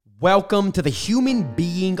Welcome to the Human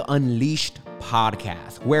Being Unleashed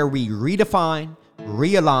podcast, where we redefine,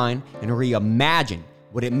 realign, and reimagine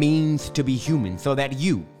what it means to be human so that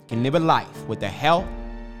you can live a life with the health,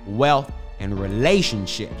 wealth, and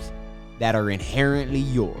relationships that are inherently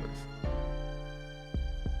yours.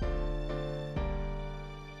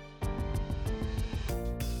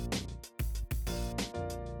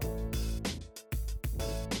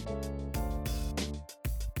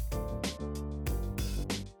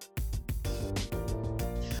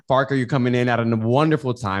 Parker, you're coming in at a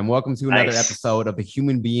wonderful time. Welcome to another episode of the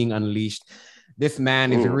Human Being Unleashed. This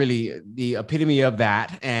man is really the epitome of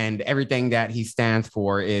that, and everything that he stands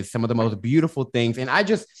for is some of the most beautiful things. And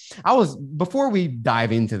before we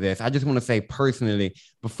dive into this, I just want to say personally,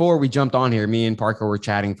 before we jumped on here, me and Parker were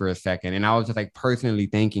chatting for a second, and I was just like personally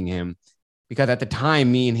thanking him because at the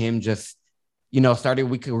time, me and him just, we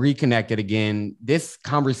reconnected again. This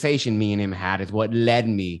conversation me and him had is what led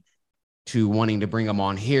me to wanting to bring him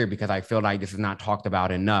on here because I feel like this is not talked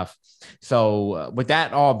about enough. So with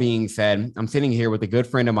that all being said, I'm sitting here with a good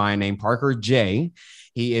friend of mine named Parker J.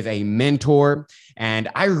 He is a mentor, and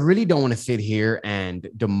I really don't want to sit here and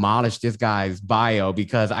demolish this guy's bio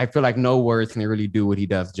because I feel like no words can really do what he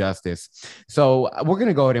does justice. So we're going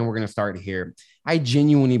to go ahead and we're going to start here. I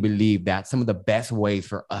genuinely believe that some of the best ways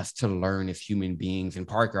for us to learn as human beings, and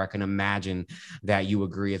Parker, I can imagine that you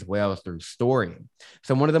agree as well, is through story.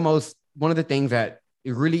 So one of the things that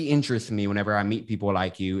it really interests me whenever I meet people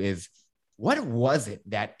like you is, what was it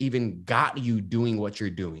that even got you doing what you're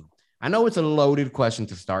doing? I know it's a loaded question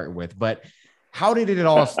to start with, but how did it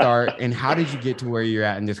all start and how did you get to where you're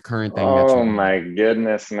at in this current thing? Oh my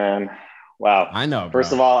goodness, man. Wow. I know, bro.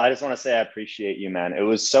 First of all, I just want to say I appreciate you, man. It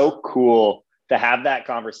was so cool to have that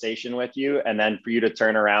conversation with you and then for you to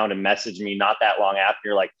turn around and message me not that long after.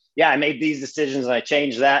 You're like, yeah, I made these decisions and I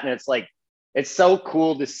changed that. And it's like, it's so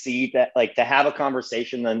cool to see that, like, to have a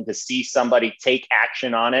conversation and to see somebody take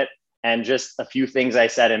action on it. And just a few things I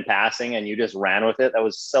said in passing and you just ran with it. That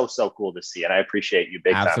was so cool to see. And I appreciate you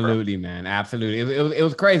big time. Absolutely, man. Absolutely. It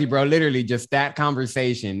was crazy, bro. Literally just that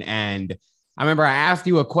conversation. And I remember I asked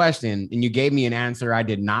you a question and you gave me an answer I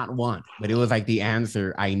did not want, but it was like the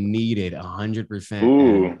answer I needed 100%.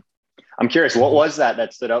 Ooh, I'm curious. What was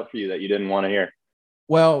that stood out for you that you didn't want to hear?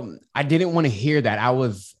 Well, I didn't want to hear that. I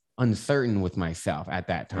was uncertain with myself at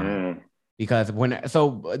that time. Because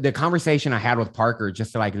so the conversation I had with Parker,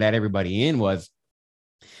 just to like let everybody in, was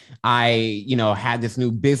I, had this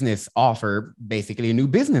new business offer, basically a new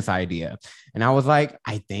business idea. And I was like,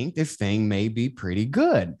 I think this thing may be pretty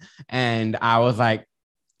good. And I was like,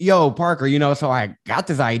 yo, Parker, so I got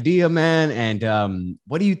this idea, man. And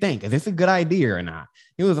what do you think? Is this a good idea or not?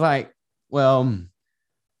 He was like, well,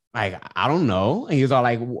 like, I don't know. And he was all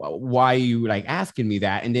like, why are you like asking me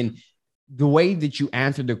that? And then the way that you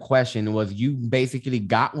answered the question was you basically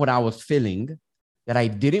got what I was feeling that I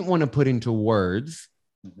didn't want to put into words.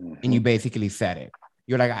 And you basically said it.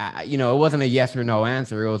 You're like, it wasn't a yes or no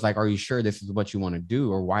answer. It was like, are you sure this is what you want to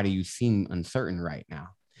do? Or why do you seem uncertain right now?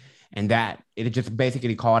 And that it just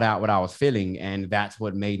basically called out what I was feeling. And that's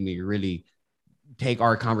what made me really take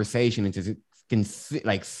our conversation into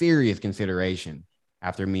like serious consideration.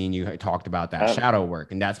 After me and you had talked about that shadow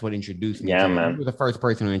work. And that's what introduced me to man. You were the first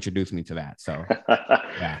person who introduced me to that. So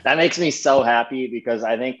yeah. That makes me so happy because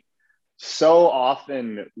I think so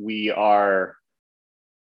often we're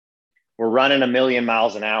running a million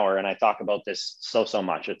miles an hour. And I talk about this so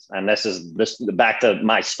much. This is back to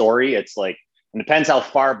my story. It's like, it depends how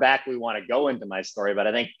far back we want to go into my story, but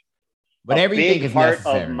I think everything big part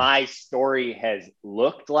of my story has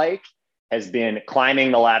been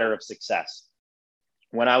climbing the ladder of success.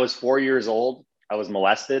 When I was 4 years old, I was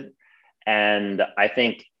molested. And I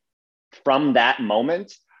think from that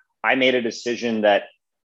moment, I made a decision that,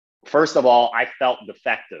 first of all, I felt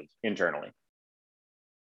defective internally.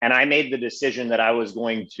 And I made the decision that I was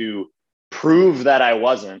going to prove that I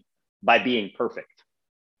wasn't by being perfect.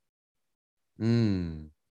 I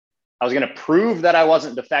was going to prove that I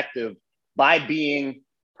wasn't defective by being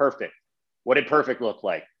perfect. What did perfect look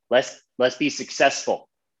like? Let's be successful.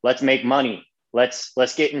 Let's make money.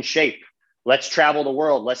 Let's get in shape. Let's travel the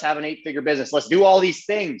world. Let's have an 8-figure business. Let's do all these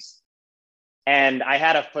things. And I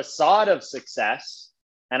had a facade of success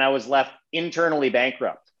and I was left internally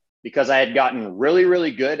bankrupt because I had gotten really,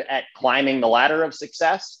 really good at climbing the ladder of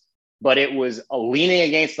success, but it was leaning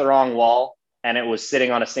against the wrong wall and it was sitting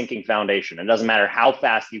on a sinking foundation. It doesn't matter how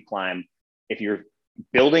fast you climb. If you're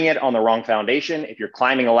building it on the wrong foundation, if you're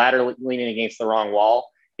climbing a ladder leaning against the wrong wall,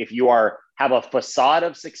 if you have a facade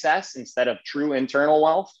of success instead of true internal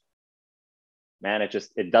wealth, man,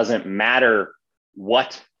 it doesn't matter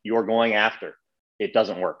what you're going after. It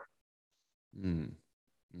doesn't work. Mm.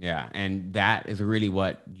 Yeah. And that is really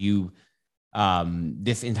what you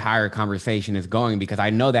this entire conversation is going, because I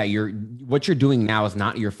know that what you're doing now is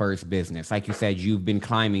not your first business. Like you said, you've been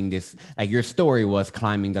climbing this, like your story was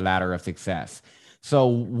climbing the ladder of success. So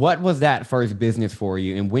what was that first business for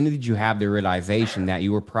you? And when did you have the realization that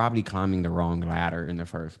you were probably climbing the wrong ladder in the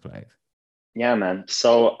first place? Yeah, man.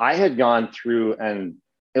 So I had gone through, and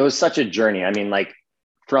it was such a journey. I mean, like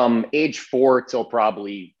from age 4 till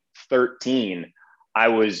probably 13, I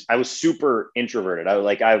was super introverted.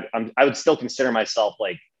 I would still consider myself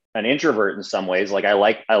like an introvert in some ways. Like I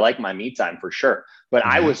like my me time for sure, but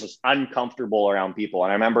I Mm-hmm. was just uncomfortable around people.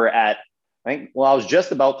 And I remember I was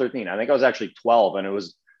just about 13. I think I was actually 12, and it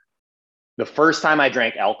was the first time I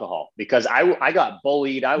drank alcohol because I got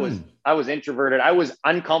bullied. I was introverted. I was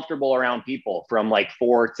uncomfortable around people from like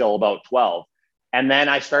 4 till about 12. And then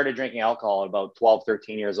I started drinking alcohol at about 12,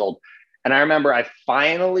 13 years old. And I remember I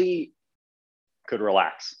finally could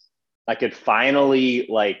relax. I could finally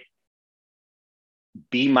like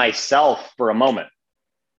be myself for a moment.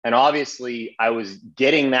 And obviously, I was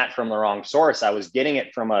getting that from the wrong source. I was getting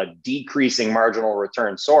it from a decreasing marginal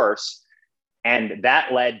return source. And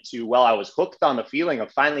that led to, well, I was hooked on the feeling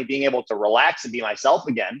of finally being able to relax and be myself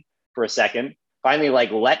again for a second, finally,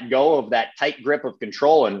 like let go of that tight grip of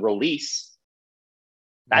control and release.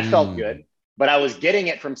 That felt Mm. good, but I was getting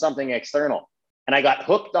it from something external. And I got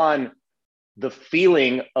hooked on the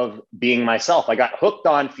feeling of being myself. I got hooked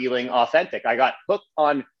on feeling authentic. I got hooked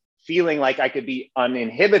on feeling like I could be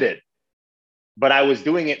uninhibited, but I was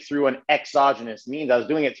doing it through an exogenous means. I was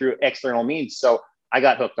doing it through external means. So I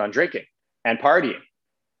got hooked on drinking and partying.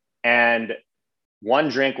 And one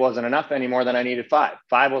drink wasn't enough anymore than I needed five.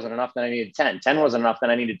 Five wasn't enough than I needed 10. 10 wasn't enough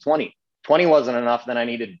than I needed 20. 20 wasn't enough than I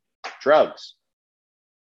needed drugs.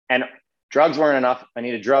 And drugs weren't enough. I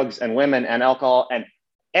needed drugs and women and alcohol and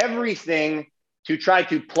everything to try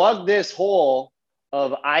to plug this hole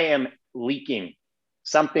of I am leaking.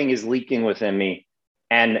 Something is leaking within me.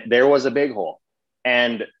 And there was a big hole.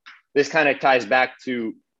 And this kind of ties back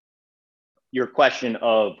to your question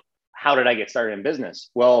of how did I get started in business?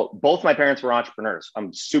 Well, both my parents were entrepreneurs.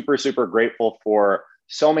 I'm super, super grateful for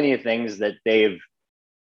so many things that they've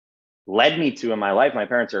led me to in my life. My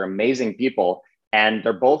parents are amazing people and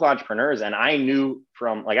they're both entrepreneurs. And I knew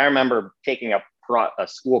from like, I remember taking a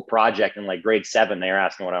school project in like grade 7. They were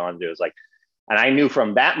asking what I wanted to do. It was like, and I knew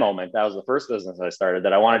from that moment, that was the first business I started,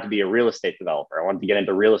 that I wanted to be a real estate developer. I wanted to get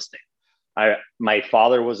into real estate. My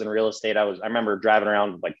father was in real estate. I remember driving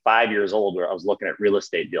around like 5 years old where I was looking at real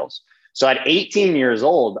estate deals. So at 18 years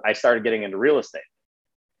old, I started getting into real estate.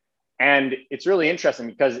 And it's really interesting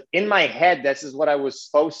because in my head, this is what I was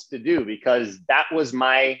supposed to do because that was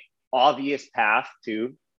my obvious path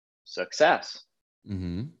to success.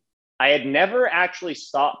 Mm-hmm. I had never actually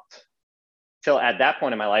stopped till at that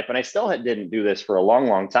point in my life, and I still didn't do this for a long,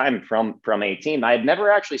 long time from 18. I had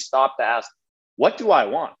never actually stopped to ask, what do I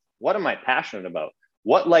want? What am I passionate about?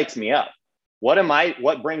 What lights me up?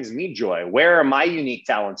 What brings me joy? Where are my unique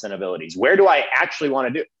talents and abilities? Where do I actually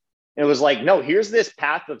want to do? And it was like, no, here's this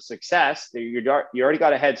path of success. You already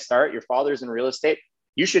got a head start. Your father's in real estate.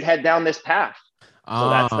 You should head down this path.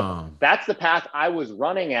 So that's the path I was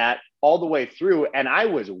running at all the way through. And I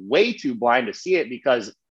was way too blind to see it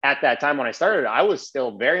because at that time when I started, I was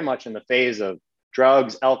still very much in the phase of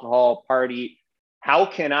drugs, alcohol, party. How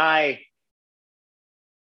can I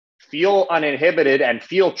feel uninhibited and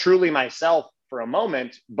feel truly myself for a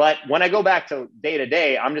moment? But when I go back to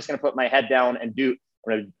day, I'm just going to put my head down and I'm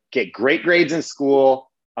going to get great grades in school.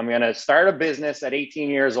 I'm going to start a business at 18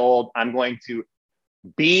 years old. I'm going to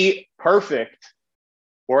be perfect,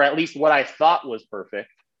 or at least what I thought was perfect,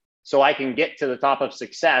 so I can get to the top of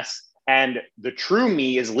success. And the true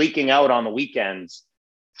me is leaking out on the weekends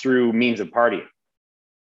through means of partying.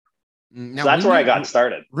 Now, so that's where I got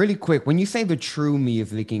started. Really quick, when you say the true me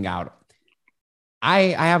is leaking out, I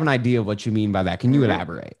have an idea of what you mean by that. Can you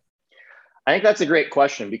elaborate? I think that's a great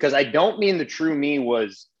question because I don't mean the true me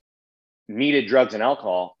was needed drugs and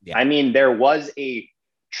alcohol. Yeah. I mean, there was a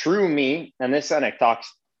true me, and this kind of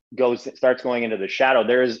starts going into the shadow.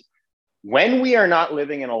 There is, when we are not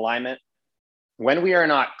living in alignment, when we are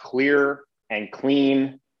not clear and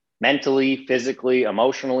clean mentally, physically,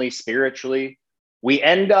 emotionally, spiritually, we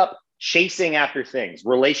end up chasing after things,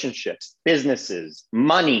 relationships, businesses,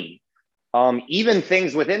 money, even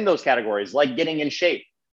things within those categories like getting in shape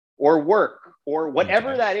or work or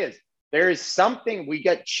whatever that is. There is something we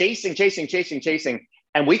get chasing,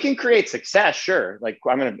 and we can create success. Sure. Like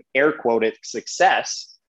I'm going to air quote it,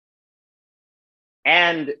 success.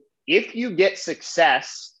 And if you get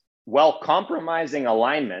success while compromising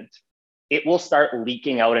alignment, it will start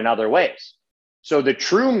leaking out in other ways. So the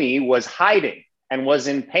true me was hiding and was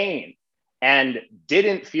in pain and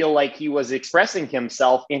didn't feel like he was expressing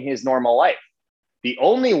himself in his normal life. The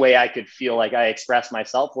only way I could feel like I expressed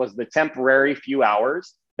myself was the temporary few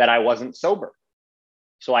hours that I wasn't sober.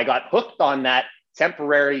 So I got hooked on that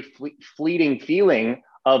temporary fleeting feeling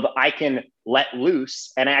of I can let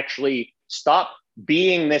loose and actually stop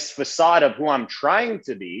being this facade of who I'm trying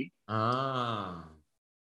to be and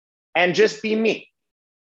just be me.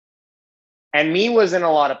 And me was in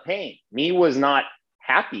a lot of pain. Me was not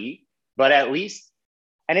happy, but at least,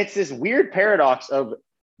 and it's this weird paradox of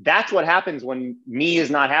that's what happens when me is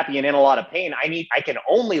not happy and in a lot of pain. I can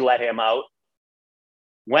only let him out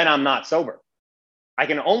when I'm not sober. I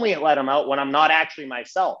can only let him out when I'm not actually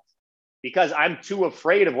myself, because I'm too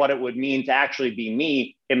afraid of what it would mean to actually be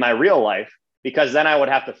me in my real life, because then I would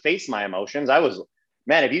have to face my emotions.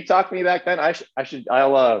 Man, if you talked to me back then,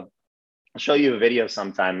 I'll show you a video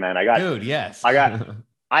sometime, man. Dude, yes.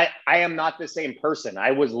 I am not the same person.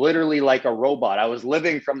 I was literally like a robot. I was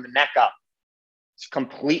living from the neck up. It's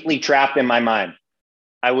completely trapped in my mind.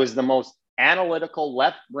 I was the most analytical,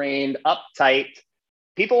 left-brained, uptight.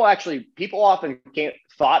 People often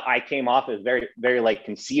thought I came off as very, very like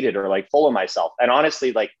conceited or like full of myself. And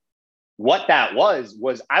honestly, like what that was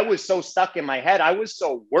I was so stuck in my head. I was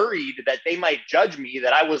so worried that they might judge me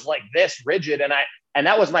that I was like this rigid. And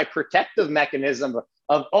that was my protective mechanism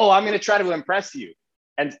of, oh, I'm going to try to impress you.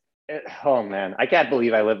 And oh man, I can't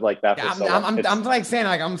believe I lived like that for so long. I'm like saying,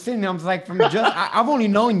 like I'm sitting there, I'm like I've only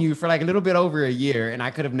known you for like a little bit over a year, and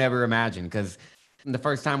I could have never imagined, because the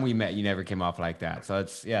first time we met, you never came off like that. So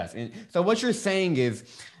it's yes. And so what you're saying is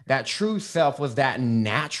that true self was that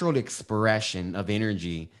natural expression of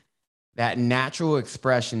energy, that natural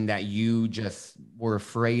expression that you just were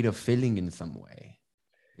afraid of feeling in some way.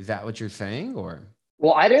 Is that what you're saying, or?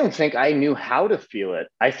 Well, I didn't think I knew how to feel it.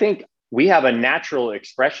 I think we have a natural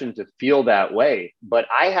expression to feel that way, but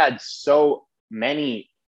I had so many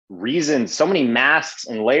reasons, so many masks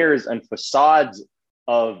and layers and facades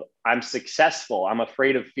of I'm successful. I'm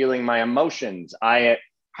afraid of feeling my emotions. I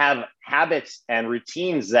have habits and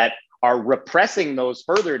routines that are repressing those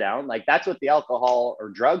further down. Like that's what the alcohol or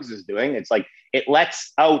drugs is doing. It's like it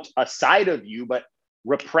lets out a side of you, but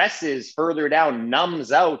represses further down,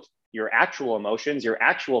 numbs out your actual emotions, your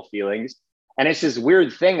actual feelings. And it's this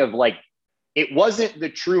weird thing of like, it wasn't the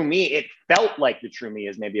true me. It felt like the true me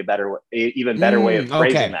is maybe even better way of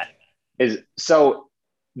phrasing that. Is so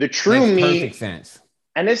the true Makes me. Perfect sense.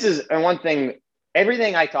 And this is one thing,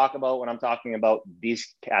 everything I talk about when I'm talking about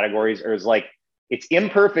these categories is like, it's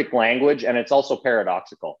imperfect language and it's also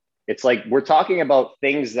paradoxical. It's like, we're talking about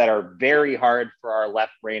things that are very hard for our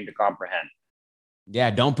left brain to comprehend.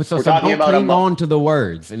 Yeah, don't cling on to the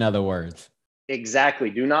words, in other words. Exactly.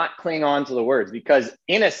 Do not cling on to the words, because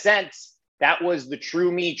in a sense, that was the true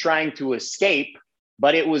me trying to escape,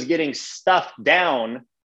 but it was getting stuffed down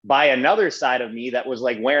by another side of me that was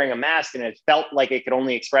like wearing a mask, and it felt like it could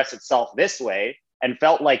only express itself this way and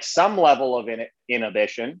felt like some level of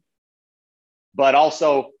inhibition, but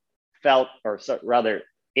also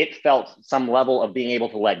it felt some level of being able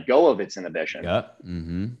to let go of its inhibition. Yep.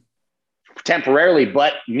 Mm-hmm. Temporarily,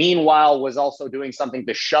 but meanwhile was also doing something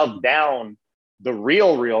to shove down the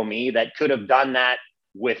real me that could have done that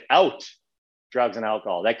without drugs and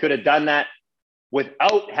alcohol, that could have done that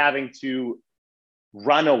without having to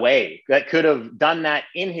run away, that could have done that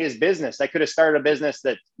in his business, that could have started a business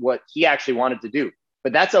that what he actually wanted to do.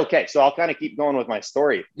 But that's okay. So I'll kind of keep going with my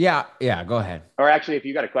story. Yeah, go ahead. Or actually, if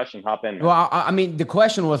you got a question, hop in. Man. Well, I mean, the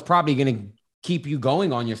question was probably going to keep you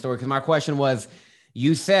going on your story, because my question was,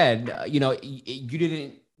 you said, you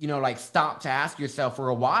didn't, like stop to ask yourself for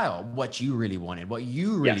a while what you really wanted, what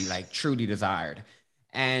you really like truly desired.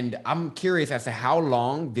 And I'm curious as to how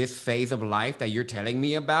long this phase of life that you're telling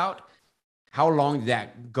me about, how long did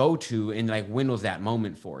that go to, and like when was that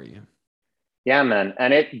moment for you? Yeah, man.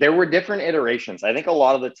 And there were different iterations. I think a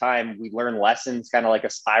lot of the time we learn lessons kind of like a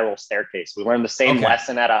spiral staircase. We learn the same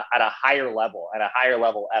lesson at a higher level, at a higher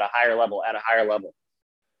level, at a higher level, at a higher level.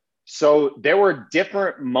 So there were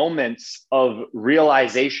different moments of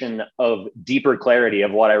realization of deeper clarity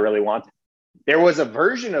of what I really wanted. There was a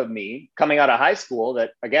version of me coming out of high school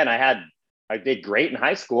that, again, I did great in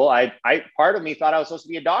high school. Part of me thought I was supposed to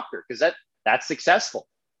be a doctor because that's successful.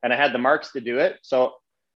 And I had the marks to do it. So,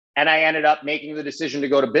 and I ended up making the decision to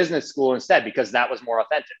go to business school instead because that was more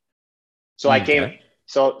authentic. So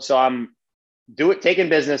I'm taking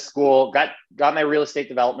business school, got my real estate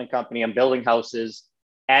development company. I'm building houses,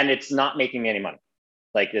 and it's not making me any money.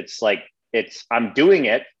 I'm doing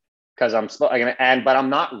it because but I'm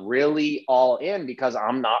not really all in because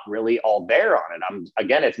I'm not really all there on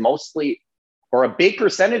it. It's mostly or a big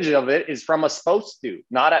percentage of it is from a supposed to,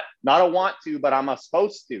 not a want to, but I'm a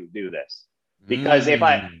supposed to do this. Because if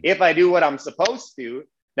I do what I'm supposed to,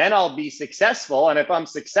 then I'll be successful. And if I'm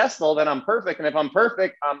successful, then I'm perfect. And if I'm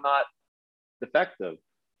perfect, I'm not defective.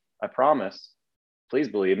 I promise. Please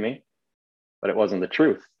believe me. But it wasn't the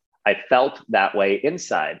truth. I felt that way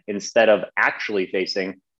inside instead of actually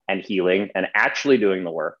facing and healing and actually doing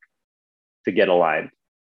the work to get aligned.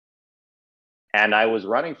 And I was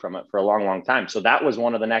running from it for a long, long time. So that was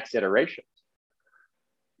one of the next iterations.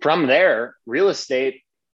 From there, real estate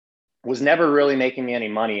was never really making me any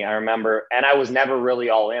money, I remember, and I was never really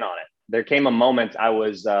all in on it. There came a moment I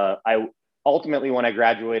ultimately, when I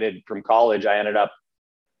graduated from college, I ended up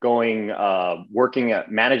going, working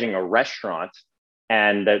at managing a restaurant,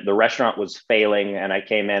 and the restaurant was failing. And I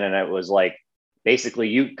came in and it was like, basically,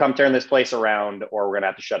 you come turn this place around or we're going to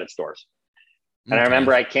have to shut its doors. And I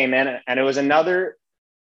remember I came in and it was another,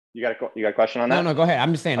 you got a question on that? No, go ahead.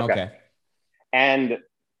 I'm just saying, okay. And,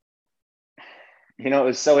 you know, it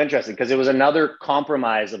was so interesting because it was another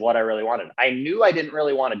compromise of what I really wanted. I knew I didn't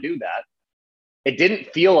really want to do that. It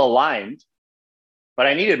didn't feel aligned, but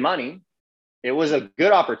I needed money. It was a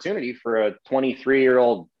good opportunity for a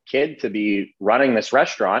 23-year-old kid to be running this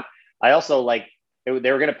restaurant. I also they were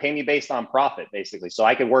going to pay me based on profit, basically. So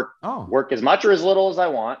I could work as much or as little as I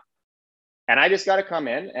want. And I just got to come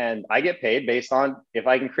in and I get paid based on if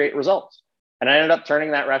I can create results. And I ended up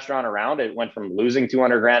turning that restaurant around. It went from losing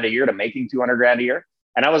 200 grand a year to making 200 grand a year.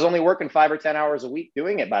 And I was only working 5 or 10 hours a week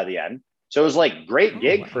doing it by the end. So it was like great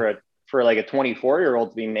gig for like a 24-year-old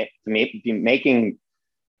to be making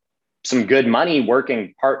some good money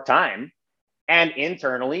working part-time. And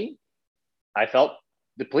internally, I felt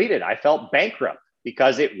depleted. I felt bankrupt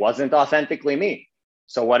because it wasn't authentically me.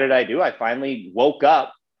 So what did I do? I finally woke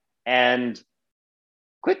up and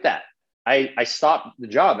quit that. I stopped the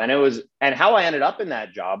job, and how I ended up in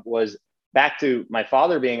that job was back to my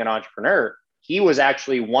father being an entrepreneur. He was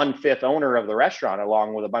actually 1/5 owner of the restaurant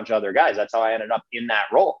along with a bunch of other guys. That's how I ended up in that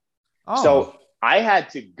role. So I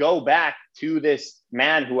had to go back to this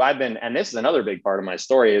man who and this is another big part of my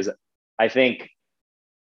story, is I think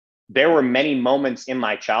there were many moments in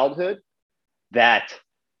my childhood that,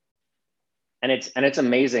 and it's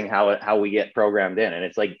amazing how we get programmed in. And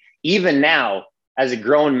it's like, even now as a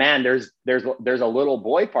grown man, there's a little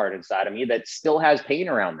boy part inside of me that still has pain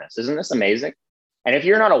around this. Isn't this amazing? And if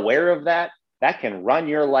you're not aware of that, that can run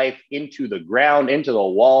your life into the ground, into the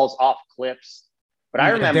walls, off cliffs. But I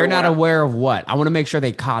remember, if they're not aware of what, I want to make sure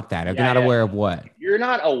they caught that. If they're not aware of what, you're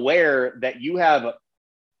not aware that you have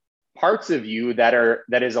parts of you that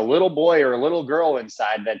is a little boy or a little girl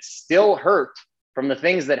inside that still hurt from the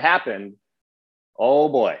things that happened. Oh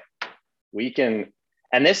boy,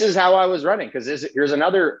 and this is how I was running, because here's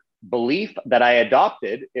another belief that I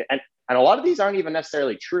adopted, and a lot of these aren't even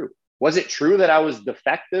necessarily true. Was it true that I was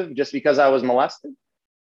defective just because I was molested?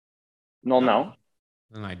 No.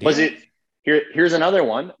 Was it? Here's another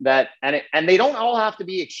one that, and they don't all have to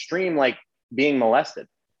be extreme, like being molested.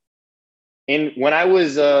 When I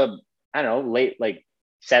was, late, like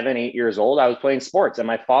 7, 8 years old, I was playing sports, and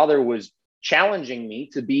my father was challenging me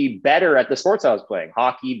to be better at the sports I was playing.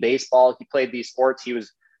 Hockey, baseball. He played these sports. He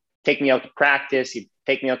was taking me out to practice. He'd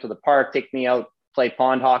take me out to the park, take me out, play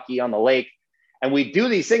pond hockey on the lake. And we'd do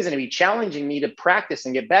these things, and he'd be challenging me to practice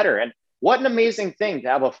and get better. And what an amazing thing to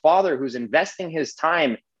have a father who's investing his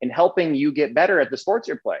time in helping you get better at the sports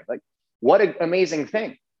you're playing. Like, what an amazing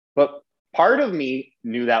thing. But part of me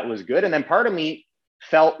knew that was good. And then part of me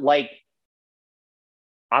felt like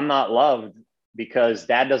I'm not loved because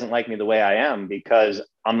dad doesn't like me the way I am, because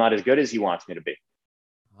I'm not as good as he wants me to be.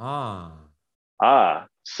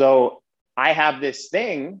 So I have this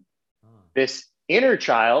thing, this inner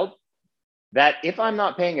child that, if I'm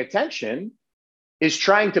not paying attention, is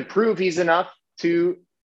trying to prove he's enough to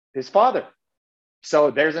his father. So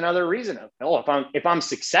there's another reason. If I'm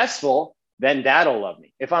successful, then dad will love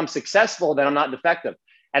me. If I'm successful, then I'm not defective.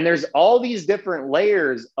 And there's all these different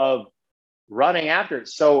layers of running after it.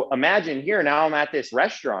 So imagine here, now I'm at this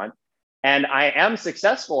restaurant and I am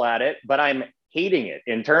successful at it, but I'm hating it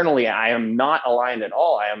internally. I am not aligned at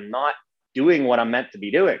all. I am not doing what I'm meant to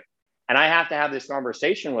be doing. And I have to have this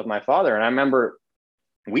conversation with my father. And I remember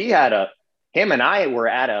him and I were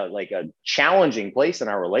at a challenging place in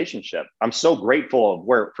our relationship. I'm so grateful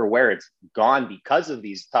for where it's gone because of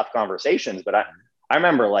these tough conversations. But I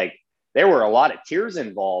remember there were a lot of tears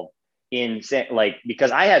involved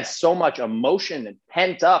because I had so much emotion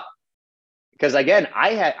pent up, because again,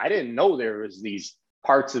 I didn't know there was these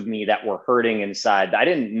parts of me that were hurting inside. I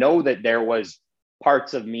didn't know that there was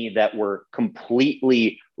parts of me that were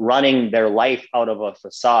completely running their life out of a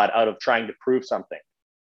facade, out of trying to prove something.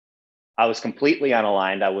 I was completely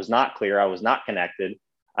unaligned. I was not clear. I was not connected.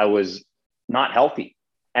 I was not healthy.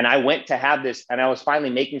 And I went to have this, and I was finally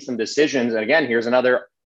making some decisions. And again, here's another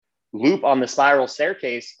loop on the spiral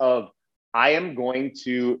staircase of I am going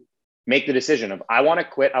to make the decision of I want to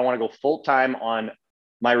quit. I want to go full time on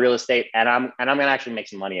my real estate, and I'm going to actually make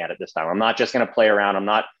some money at it this time. I'm not just going to play around. I'm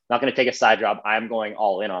not going to take a side job. I'm going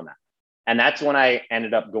all in on that. And that's when I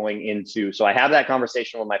ended up going into. So I have that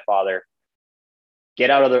conversation with my father.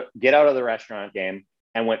 Get out of the restaurant game,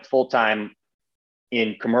 and went full time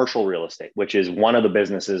in commercial real estate, which is one of the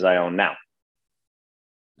businesses I own now.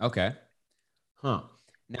 Okay. Huh.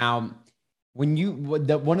 Now,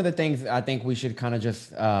 one of the things I think we should kind of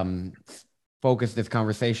just focus this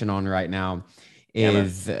conversation on right now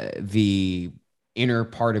is the inner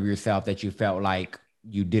part of yourself that you felt like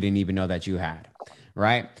you didn't even know that you had,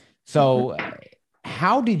 right? So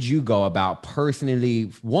how did you go about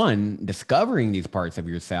personally, one, discovering these parts of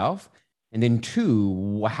yourself, and then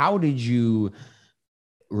two, how did you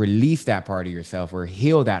release that part of yourself or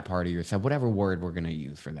heal that part of yourself, whatever word we're going to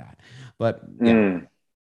use for that? But yeah.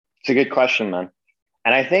 It's a good question, man.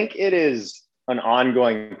 And I think it is an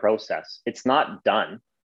ongoing process. It's not done.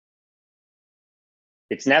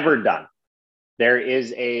 It's never done. There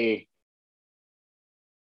is a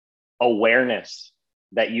awareness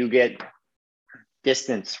that you get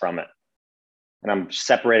distance from it. And I'm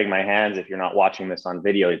separating my hands if you're not watching this on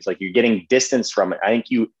video. It's like you're getting distance from it. I think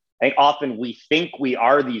often we think we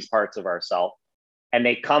are these parts of ourselves, and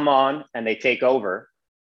they come on and they take over.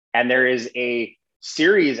 And there is a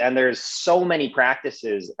series, and there's so many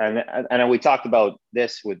practices. And we talked about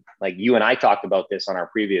this with, like, you and I talked about this on our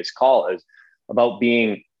previous call, is about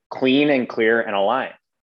being clean and clear and aligned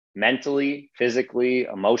mentally, physically,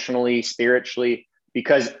 emotionally, spiritually.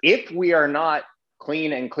 Because if we are not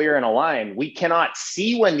clean and clear and aligned, we cannot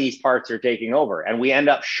see when these parts are taking over, and we end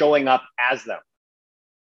up showing up as them.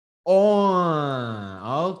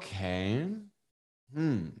 Oh, okay.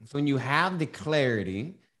 So when you have the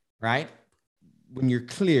clarity, right? When you're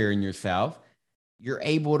clear in yourself, you're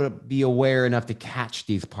able to be aware enough to catch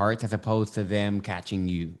these parts as opposed to them catching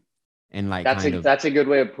you. And like, that's a good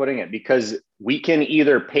way of putting it, because we can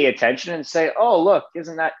either pay attention and say, oh, look,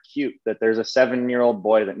 isn't that cute that there's a 7-year-old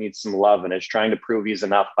boy that needs some love and is trying to prove he's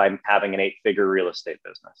enough by having an 8-figure real estate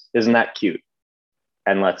business. Isn't that cute?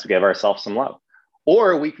 And let's give ourselves some love.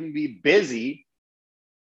 Or we can be busy.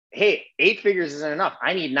 Hey, 8 figures isn't enough.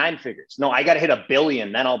 I need 9 figures. No, I got to hit 1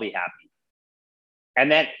 billion. Then I'll be happy.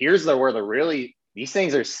 And then here's these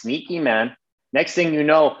things are sneaky, man. Next thing you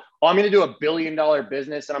know, I'm going to do $1 billion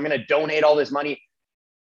business and I'm going to donate all this money.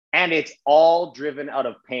 And it's all driven out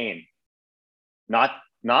of pain, not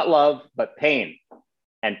love, but pain.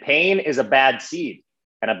 And pain is a bad seed,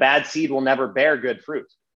 and a bad seed will never bear good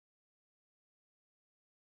fruit.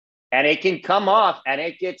 And it can come off and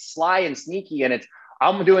it gets sly and sneaky. And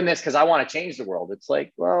I'm doing this because I want to change the world. It's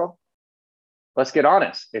like, well, let's get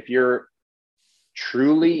honest. If you're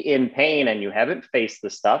truly in pain and you haven't faced the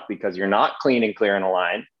stuff because you're not clean and clear and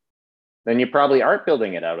aligned, then you probably aren't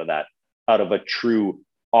building it out of a true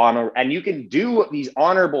honor. And you can do these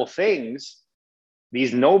honorable things,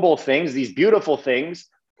 these noble things, these beautiful things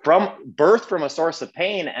from birth, from a source of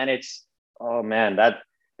pain. And it's, oh man,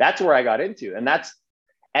 that's where I got into.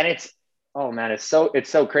 It's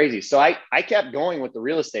so crazy. So I kept going with the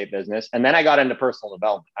real estate business, and then I got into personal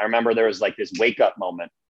development. I remember there was like this wake up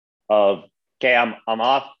moment of, okay, I'm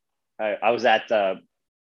off. I was at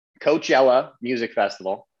Coachella Music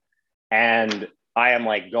Festival, and I am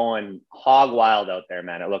like going hog wild out there,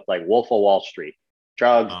 man. It looked like Wolf of Wall Street,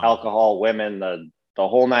 drugs, alcohol, women, the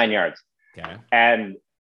whole 9 yards. Okay. And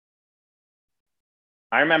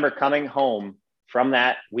I remember coming home from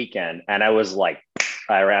that weekend, and I was like,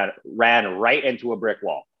 I ran right into a brick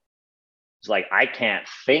wall. It's like, I can't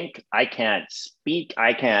think, I can't speak,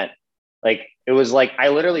 it was like, I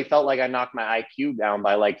literally felt like I knocked my IQ down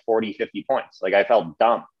by like 40, 50 points. Like I felt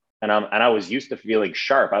dumb. And I was used to feeling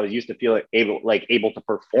sharp. I was used to feeling able to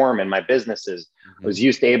perform in my businesses. Mm-hmm. I was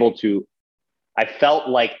used to I felt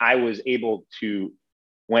like I was able to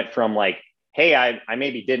went from like, hey, I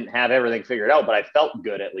maybe didn't have everything figured out, but I felt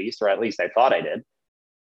good at least, or at least I thought I did,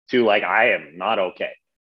 to like, I am not okay.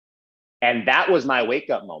 And that was my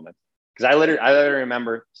wake up moment. Because I literally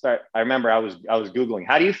remember I was Googling,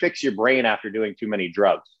 how do you fix your brain after doing too many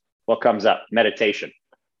drugs? What comes up? Meditation.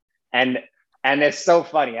 And it's so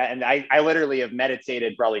funny. And I literally have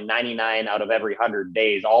meditated probably 99 out of every 100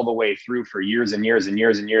 days, all the way through for years and years and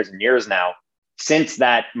years and years and years now, since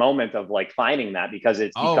that moment of like finding that, because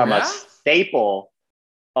it's become a staple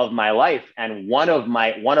of my life and one of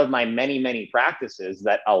my many practices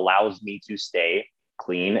that allows me to stay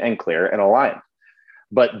clean and clear and aligned.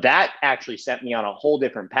 But that actually sent me on a whole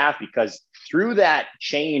different path, because through that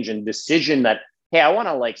change and decision that, hey, I want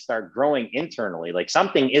to like start growing internally, like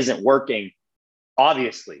something isn't working,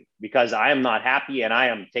 obviously, because I am not happy and I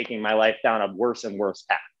am taking my life down a worse and worse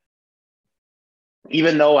path.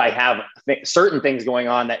 Even though I have certain things going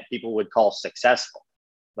on that people would call successful,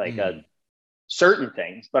 like certain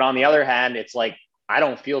things. But on the other hand, it's like, I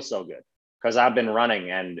don't feel so good because I've been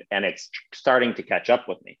running and it's starting to catch up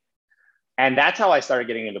with me. And that's how I started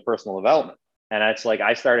getting into personal development. And it's like,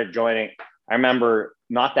 I started joining. I remember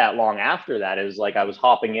not that long after that, it was like, I was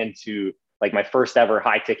hopping into like my first ever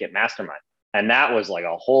high ticket mastermind. And that was like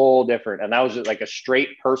a whole different, and that was just like a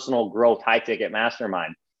straight personal growth, high ticket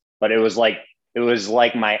mastermind. But it was like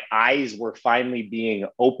my eyes were finally being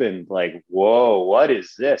opened. Like, whoa, what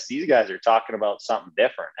is this? These guys are talking about something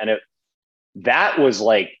different. And that was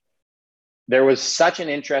like, there was such an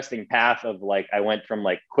interesting path of like, I went from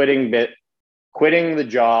like quitting the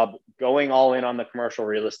job, going all in on the commercial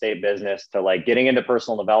real estate business, to like getting into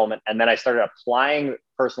personal development. And then I started applying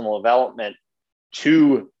personal development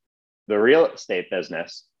to the real estate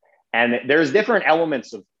business. And there's different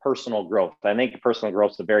elements of personal growth. I think personal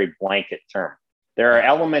growth is a very blanket term. There are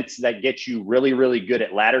elements that get you really, really good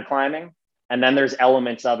at ladder climbing. And then there's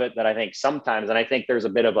elements of it that I think sometimes, and I think there's a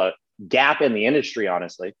bit of a gap in the industry,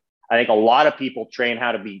 honestly. I think a lot of people train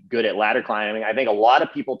how to be good at ladder climbing. I think a lot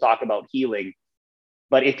of people talk about healing.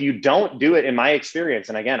 But if you don't do it, in my experience,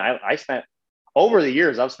 and again, I spent over the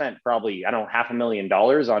years, I've spent probably, I don't know,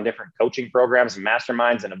 $500,000 on different coaching programs and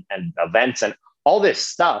masterminds and events and all this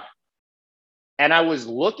stuff. And I was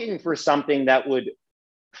looking for something that would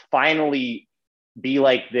finally be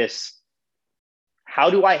like this. How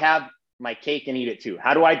do I have my cake and eat it too?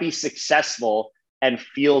 How do I be successful and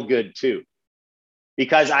feel good too?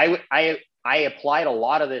 Because I applied a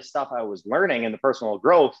lot of this stuff I was learning in the personal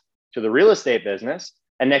growth to the real estate business.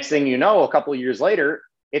 And next thing you know, a couple of years later,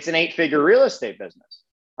 it's an 8-figure real estate business.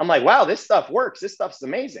 I'm like, wow, this stuff works. This stuff's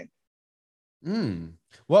amazing.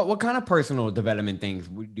 What kind of personal development things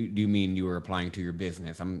do you mean you were applying to your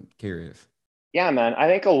business? I'm curious. Yeah, man. I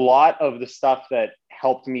think a lot of the stuff that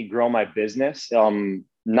helped me grow my business,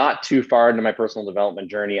 not too far into my personal development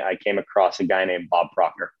journey, I came across a guy named Bob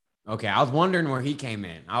Proctor. Okay. I was wondering where he came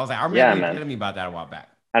in. I was like, I remember you telling me about that a while back.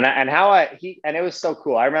 And it was so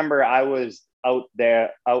cool. I remember I was out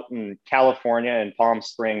in California in Palm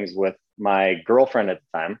Springs with my girlfriend at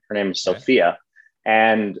the time. Her name was Sophia.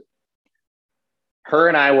 And her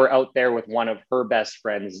and I were out there with one of her best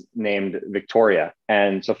friends named Victoria.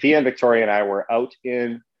 And Sophia and Victoria and I were out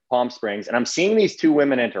in Palm Springs, and I'm seeing these two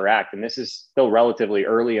women interact. And this is still relatively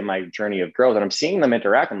early in my journey of growth. And I'm seeing them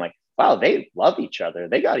interact. I'm like, wow, they love each other.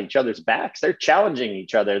 They got each other's backs. They're challenging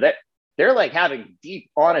each other. They're like having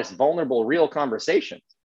deep, honest, vulnerable, real conversations.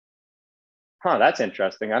 That's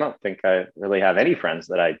interesting. I don't think I really have any friends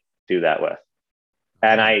that I do that with.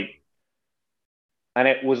 And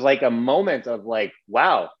it was like a moment of like,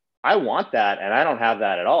 wow, I want that. And I don't have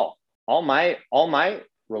that at all. All my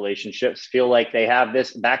relationships feel like they have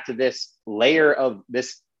this, back to this layer of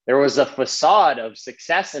this. There was a facade of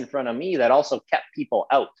success in front of me that also kept people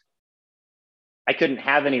out. I couldn't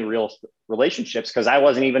have any real relationships because I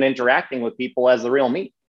wasn't even interacting with people as the real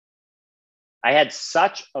me. I had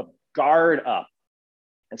such a guard up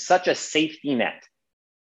and such a safety net.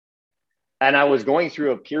 And I was going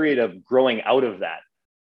through a period of growing out of that.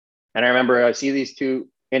 And I remember I see these two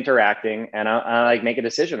interacting and I like make a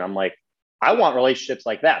decision. I'm like, I want relationships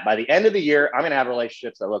like that. By the end of the year, I'm going to have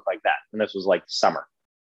relationships that look like that. And this was like summer.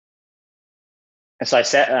 And so I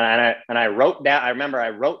said, and I wrote down, I remember I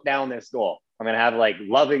wrote down this goal. I'm going to have like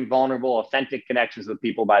loving, vulnerable, authentic connections with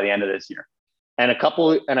people by the end of this year. And a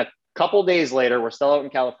couple days later, we're still out in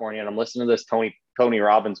California and I'm listening to this Tony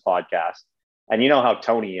Robbins podcast. And you know how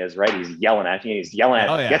Tony is, right? He's yelling at you. He's yelling at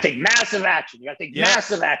you. You got to take massive action. You got to take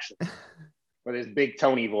massive action with his big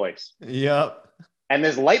Tony voice. Yep. And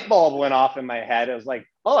this light bulb went off in my head. I was like,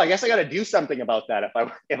 oh, I guess I got to do something about that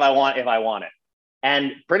if I want it.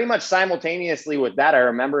 And pretty much simultaneously with that, I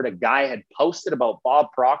remembered a guy had posted about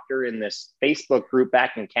Bob Proctor in this Facebook group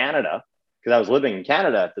back in Canada, because I was living in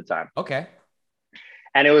Canada at the time. Okay.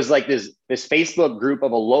 And it was like this Facebook group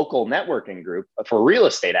of a local networking group for real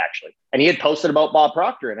estate, actually. And he had posted about Bob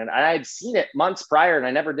Proctor, and I had seen it months prior and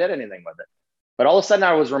I never did anything with it. But all of a sudden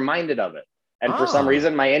I was reminded of it. And for some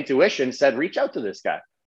reason, my intuition said, reach out to this guy.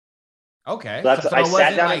 Okay. So it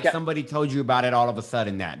wasn't like somebody told you about it all of a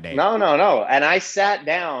sudden that day. No. And I sat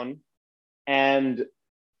down and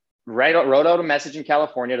wrote out a message in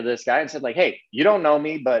California to this guy and said like, hey, you don't know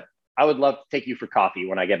me, but I would love to take you for coffee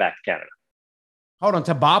when I get back to Canada. Hold on,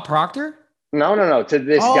 to Bob Proctor? No. To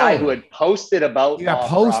this guy who had posted about you got Bob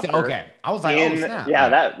posted. Proctor. Okay. I was like, oh, snap. Yeah,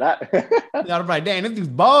 right. that. I was like, dang, this dude's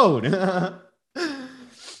bold. Go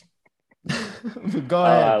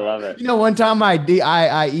ahead. I love it. You know, one time I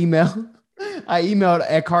emailed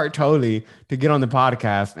Eckhart Tolle to get on the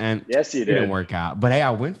podcast, and yes, you it did. didn't work out. But hey,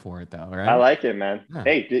 I went for it though, right? I like it, man. Yeah.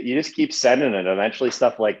 Hey, you just keep sending it. Eventually,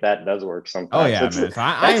 stuff like that does work sometimes. Oh yeah, man. So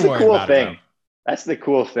that's the cool thing. That's the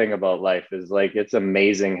cool thing about life is like it's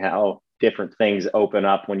amazing how different things open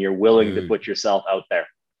up when you're willing to put yourself out there.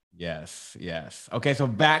 Yes. Okay, so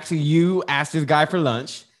back to you. Asked this guy for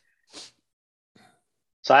lunch.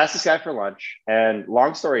 So I asked this guy for lunch, and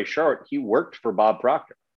long story short, he worked for Bob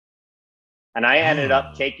Proctor, and I ended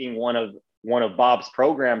up taking one of Bob's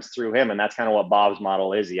programs through him, and that's kind of what Bob's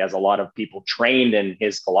model is. He has a lot of people trained in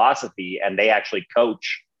his philosophy, and they actually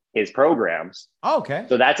coach his programs. Okay.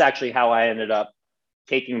 So that's actually how I ended up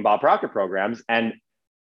taking Bob Proctor programs and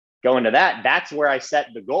going to that. That's where I set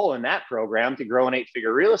the goal in that program to grow an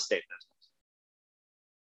 8-figure real estate business.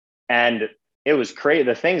 And it was crazy.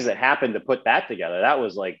 The things that happened to put that together, that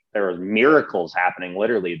was like, there was miracles happening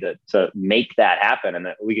literally to make that happen. And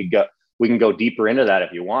that we can go deeper into that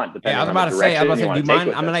if you want. Yeah, I was about to say, do you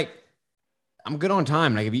mind? I'm good on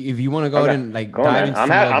time. Like if you want to go ahead and like dive into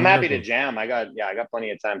I'm happy to jam. I got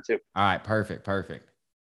plenty of time too. All right, perfect.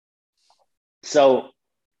 So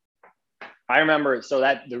I remember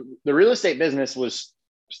that the real estate business was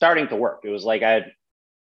starting to work. It was like I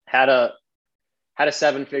had a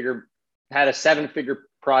 7-figure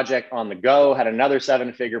project on the go, had another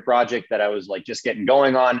 7-figure project that I was like just getting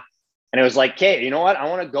going on. And it was like, okay, you know what? I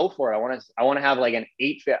want to go for it. I want to have like an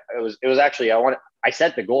 8. It was actually, I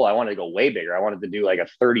set the goal. I wanted to go way bigger. I wanted to do like a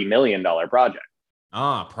 $30 million project.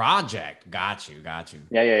 Project. Got you.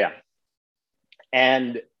 Yeah.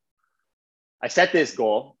 And I set this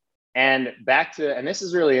goal and this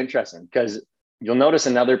is really interesting because you'll notice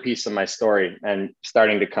another piece of my story and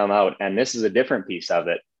starting to come out. And this is a different piece of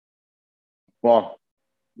it. Well,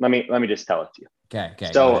 let me just tell it to you.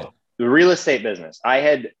 Okay. So the real estate business, I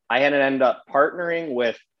had ended up partnering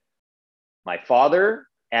with my father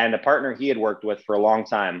and a partner he had worked with for a long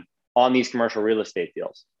time on these commercial real estate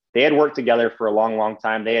deals. They had worked together for a long, long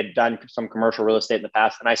time. They had done some commercial real estate in the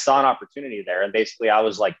past, and I saw an opportunity there. And basically I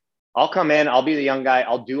was like, I'll come in, I'll be the young guy,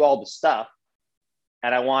 I'll do all the stuff.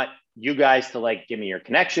 And I want you guys to like, give me your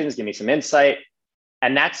connections, give me some insight.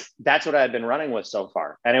 And that's what I had been running with so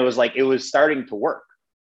far. And it was starting to work.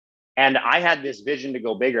 And I had this vision to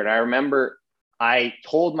go bigger. And I remember I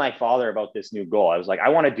told my father about this new goal. I was like, I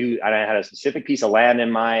want to do, and I had a specific piece of land in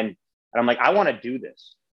mind. And I'm like, I want to do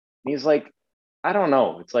this. And he's like, I don't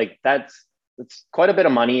know. It's like, it's quite a bit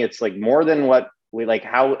of money. It's like more than what we like,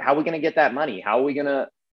 how are we going to get that money? How are we going to,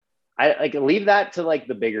 I like leave that to like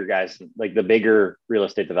the bigger guys, like the bigger real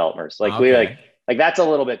estate developers. Like we like that's a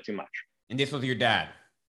little bit too much. And this was your dad?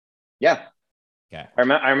 Yeah. Okay.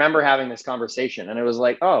 I remember having this conversation and it was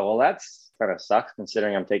like, oh, well, that's kind of sucks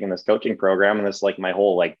considering I'm taking this coaching program and this like my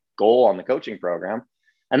whole like goal on the coaching program.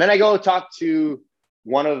 And then I go talk to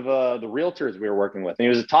one of the realtors we were working with. And he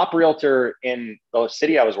was a top realtor in the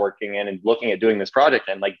city I was working in and looking at doing this project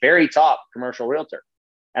and like very top commercial realtor.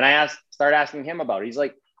 And I started asking him about it. He's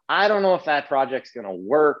like, I don't know if that project's going to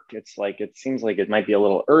work. It's like, it seems like it might be a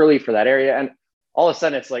little early for that area. And all of a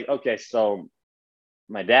sudden it's like, okay, so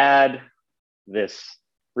my dad, this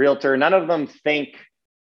realtor, none of them think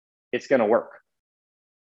it's going to work.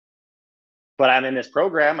 But I'm in this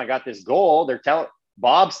program. I got this goal.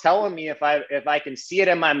 Bob's telling me if I can see it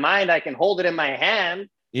in my mind, I can hold it in my hand.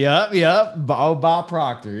 Yep. Bob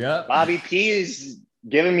Proctor. Yep. Bobby P's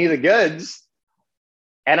giving me the goods.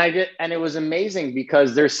 And it was amazing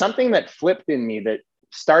because there's something that flipped in me that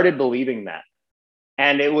started believing that.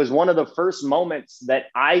 And it was one of the first moments that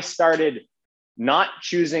I started not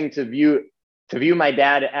choosing to view my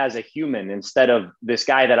dad as a human instead of this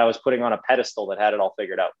guy that I was putting on a pedestal that had it all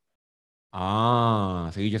figured out.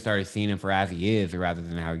 So you just started seeing him for as he is rather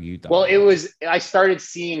than how you thought. Well, I started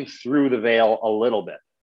seeing through the veil a little bit,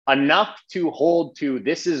 enough to hold to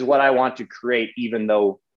this is what I want to create, even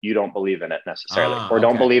though you don't believe in it necessarily, or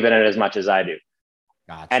don't believe in it as much as I do.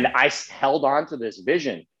 Gotcha. And I held on to this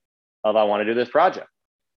vision of I want to do this project.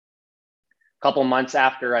 A couple months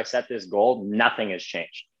after I set this goal, nothing has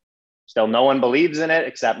changed. Still, no one believes in it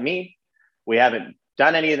except me. We haven't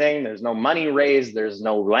done anything. There's no money raised. There's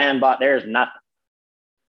no land bought. There's nothing.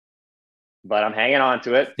 But I'm hanging on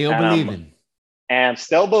to it. Still believing. And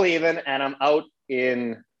still believing. And I'm out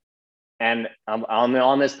in And I'm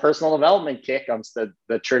on this personal development kick.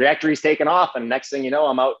 The trajectory's taken off. And next thing you know,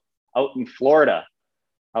 I'm out in Florida,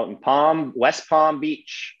 out in West Palm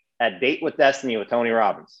Beach at Date with Destiny with Tony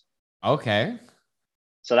Robbins. Okay.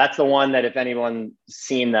 So that's the one that if anyone's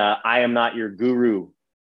seen I Am Not Your Guru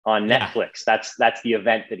on Netflix, that's the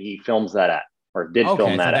event that he films that at, or did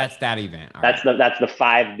film that so at. That's that event. That's the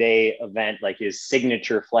 5-day event, like his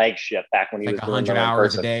signature flagship back when he was like doing 100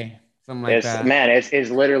 hours a day, something like that. Man,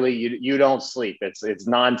 it's literally you don't sleep. It's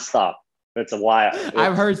nonstop. It's a wild.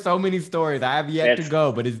 I've heard so many stories. I have yet to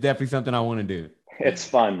go, but it's definitely something I want to do. It's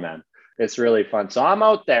fun, man. It's really fun. So I'm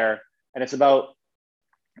out there, and it's about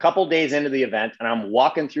a couple days into the event, and I'm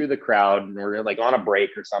walking through the crowd, and we're like on a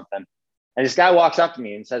break or something. And this guy walks up to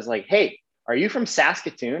me and says, like, "Hey, are you from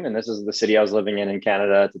Saskatoon?" And this is the city I was living in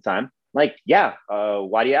Canada at the time. I'm like, yeah.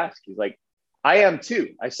 Why do you ask? He's like, I am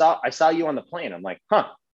too. I saw you on the plane. I'm like, huh,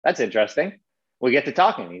 that's interesting. We get to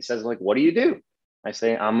talking. He says, like, what do you do? I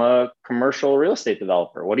say, I'm a commercial real estate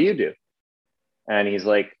developer. What do you do? And he's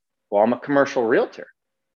like, well, I'm a commercial realtor.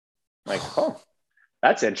 I'm like, oh,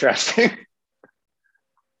 that's interesting.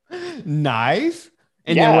 Nice.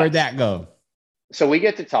 And then where'd that go? So we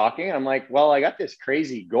get to talking. And I'm like, well, I got this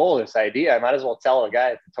crazy goal, this idea. I might as well tell a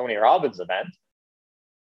guy at the Tony Robbins event.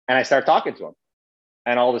 And I start talking to him.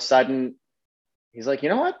 And all of a sudden, he's like, you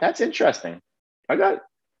know what? That's interesting.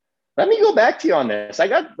 Let me go back to you on this. I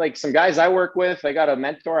got like some guys I work with. I got a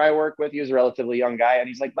mentor I work with. He was a relatively young guy. And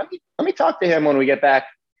he's like, let me talk to him when we get back.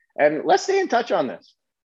 And let's stay in touch on this.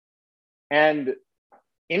 And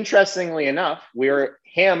interestingly enough,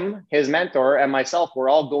 him, his mentor, and myself, we're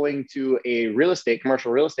all going to a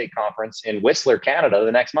commercial real estate conference in Whistler, Canada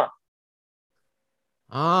the next month.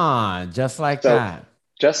 Just like that.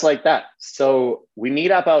 Just like that. So we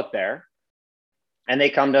meet up out there, and they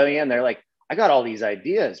come to me and they're like, I got all these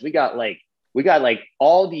ideas. We got like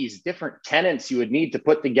all these different tenants you would need to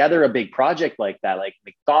put together a big project like that, like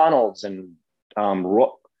McDonald's and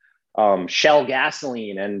Shell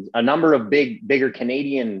Gasoline and a number of bigger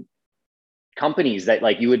Canadian companies that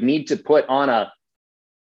like you would need to put on a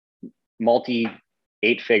multi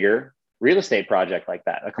 8-figure real estate project like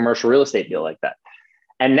that, a commercial real estate deal like that.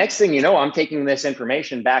 And next thing you know, I'm taking this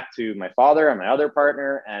information back to my father and my other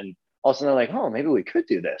partner, and all of a sudden they're like, oh, maybe we could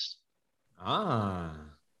do this.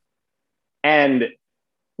 And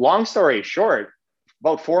long story short,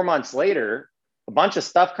 about 4 months later, a bunch of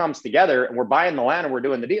stuff comes together and we're buying the land and we're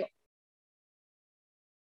doing the deal.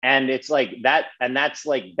 And it's like that. And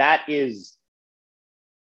that is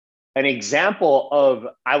an example of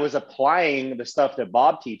I was applying the stuff that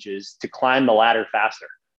Bob teaches to climb the ladder faster,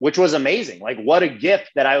 which was amazing. Like, what a gift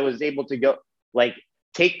that I was able to go, like,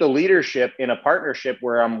 take the leadership in a partnership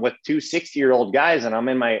where I'm with two 60-year-old guys and I'm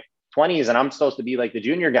in my 20s and I'm supposed to be like the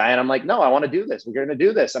junior guy. And I'm like, no, I want to do this. We're going to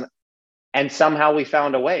do this. And somehow we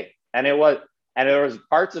found a way. And there was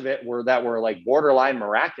parts of it that were like borderline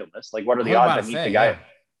miraculous. Like, what are the odds I meet the guy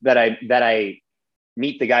that I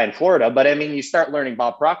meet the guy in Florida? But I mean, you start learning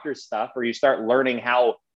Bob Proctor's stuff, or you start learning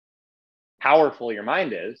how powerful your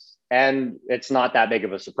mind is, and it's not that big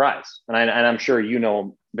of a surprise. And I'm sure you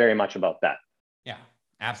know very much about that. Yeah,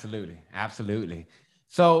 absolutely. Absolutely.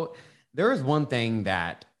 So there is one thing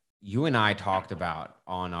that you and I talked about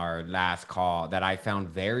on our last call that I found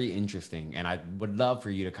very interesting, and I would love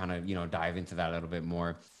for you to kind of, dive into that a little bit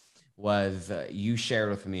more, was you shared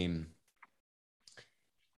with me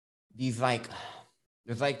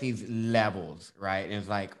there's like these levels, right? And it's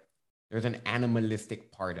like, there's an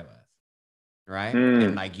animalistic part of us, right?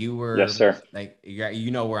 And like you were, yes, sir. Like,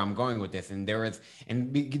 you know where I'm going with this. And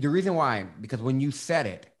the reason why, because when you said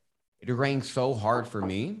it rang so hard for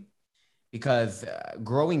me, because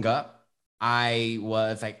growing up, I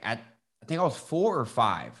was like I think I was 4 or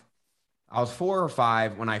 5. I was 4 or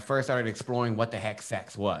 5 when I first started exploring what the heck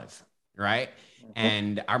sex was, right?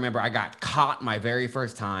 And I remember I got caught my very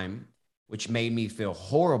first time, which made me feel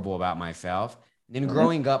horrible about myself. And then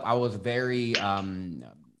growing up, I was very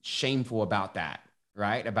shameful about that,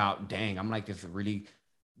 right? About, dang, I'm like this really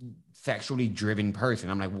sexually driven person.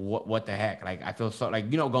 I'm like, what the heck? Like, I feel so like,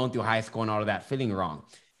 going through high school and all of that, feeling wrong.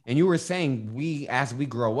 And you were saying as we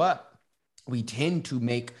grow up, we tend to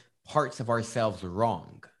make parts of ourselves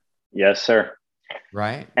wrong. Yes, sir.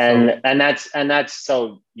 Right. And that's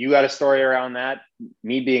so you got a story around that.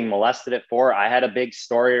 Me being molested at 4, I had a big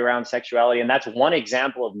story around sexuality. And that's one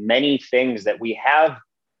example of many things that we have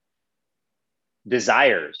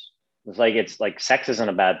desires. It's like sex isn't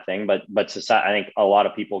a bad thing, but society, I think a lot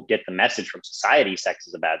of people get the message from society, sex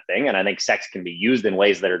is a bad thing. And I think sex can be used in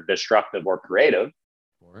ways that are destructive or creative.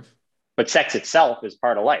 Of course. But sex itself is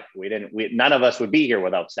part of life. None of us would be here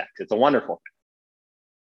without sex. It's a wonderful thing.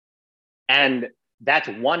 And that's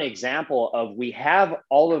one example of, we have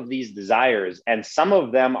all of these desires, and some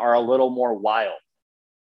of them are a little more wild.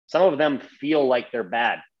 Some of them feel like they're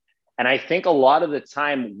bad. And I think a lot of the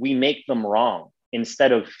time we make them wrong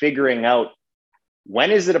instead of figuring out,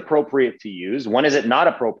 when is it appropriate to use? When is it not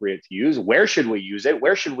appropriate to use? Where should we use it?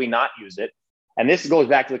 Where should we not use it? And this goes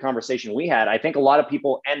back to the conversation we had. I think a lot of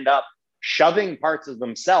people end up shoving parts of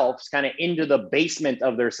themselves kind of into the basement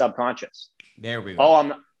of their subconscious. There we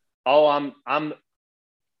go. I'm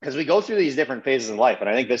because we go through these different phases in life. And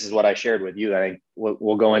I think this is what I shared with you. I think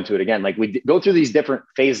we'll go into it again. Like, we go through these different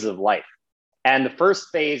phases of life. And the first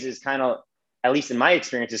phase is kind of, at least in my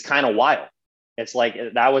experience, is kind of wild. It's like,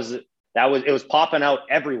 it was popping out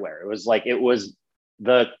everywhere. It was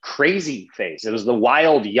the crazy phase. It was the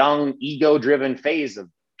wild, young, ego-driven phase of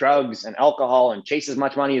drugs and alcohol, and chase as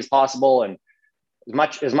much money as possible, and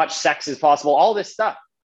as much sex as possible, all this stuff.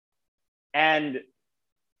 And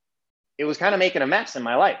it was kind of making a mess in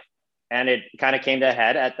my life. And it kind of came to a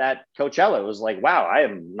head at that Coachella. It was like, wow, I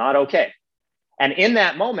am not okay. And in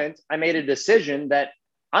that moment, I made a decision that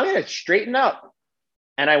I'm going to straighten up.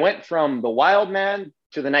 And I went from the wild man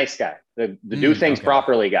to the nice guy, the do things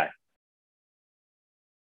properly guy.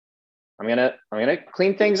 I'm gonna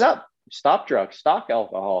clean things up. Stop drugs, stop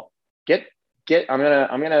alcohol. I'm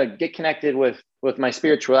gonna get connected with my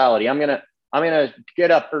spirituality. I'm gonna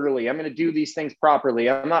get up early. I'm gonna do these things properly.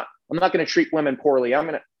 I'm not gonna treat women poorly.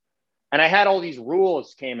 And I had all these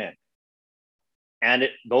rules came in. And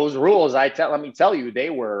those rules, let me tell you,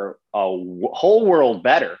 they were a whole world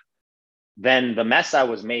better than the mess I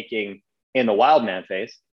was making in the wild man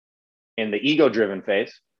phase, in the ego-driven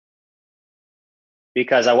phase,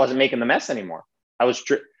 because I wasn't making the mess anymore.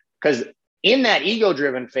 Because in that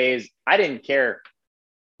ego-driven phase, I didn't care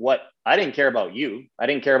about you. I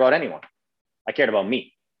didn't care about anyone. I cared about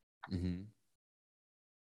me. Mm-hmm.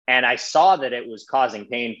 And I saw that it was causing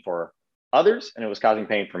pain for others, and it was causing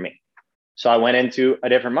pain for me. So I went into a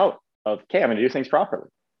different mode of, okay, I'm going to do things properly.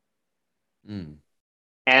 Mm.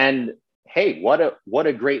 And hey, what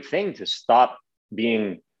a great thing to stop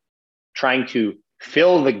trying to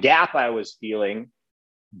fill the gap I was feeling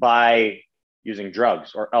by using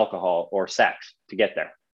drugs or alcohol or sex to get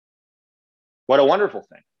there. What a wonderful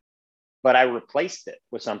thing. But I replaced it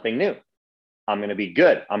with something new. I'm going to be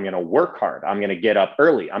good. I'm going to work hard. I'm going to get up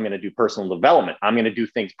early. I'm going to do personal development. I'm going to do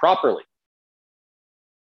things properly.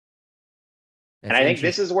 And I think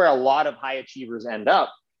this is where a lot of high achievers end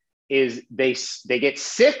up, is they get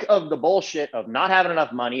sick of the bullshit of not having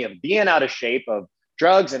enough money, of being out of shape, of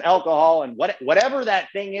drugs and alcohol and whatever that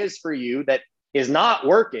thing is for you that is not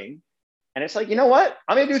working. And it's like, you know what?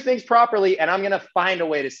 I'm going to do things properly, and I'm going to find a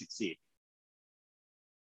way to succeed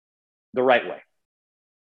the right way.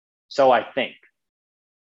 So I think.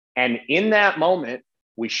 And in that moment,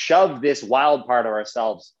 we shove this wild part of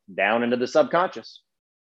ourselves down into the subconscious,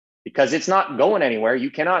 because it's not going anywhere.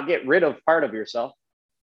 You cannot get rid of part of yourself.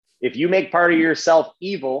 If you make part of yourself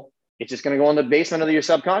evil, it's just going to go in the basement of your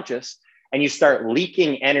subconscious, and you start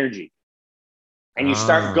leaking energy, and you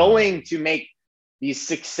start going to make these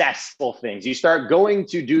successful things. You start going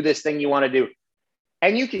to do this thing you want to do,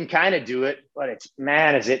 and you can kind of do it, but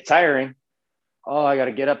is it tiring? Oh, I got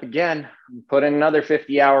to get up again, put in another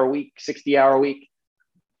 50-hour week, 60-hour week.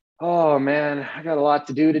 Oh man, I got a lot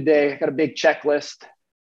to do today. I got a big checklist.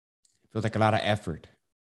 Feels like a lot of effort.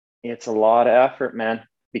 It's a lot of effort, man,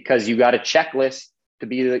 because you got a checklist to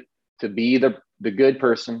be the good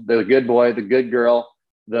person, the good boy, the good girl,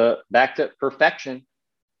 back to perfection.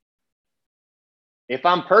 If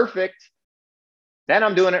I'm perfect, then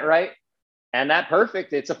I'm doing it right. And that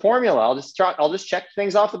perfect, it's a formula. I'll just check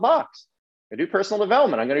things off the box. I do personal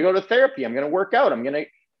development. I'm going to go to therapy. I'm going to work out. I'm going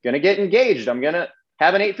to get engaged. I'm going to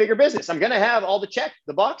have an 8-figure business. I'm going to have all the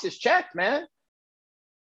boxes checked, man.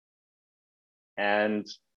 And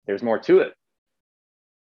there's more to it.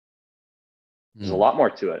 There's a lot more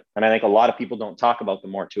to it. And I think a lot of people don't talk about the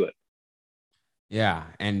more to it. Yeah.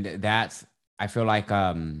 And I feel like,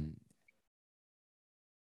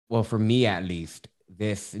 well, for me at least,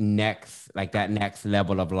 that next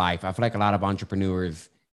level of life, I feel like a lot of entrepreneurs,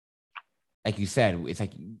 like you said, it's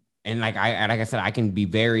like, and like I said, I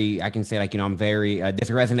can say like, I'm very, this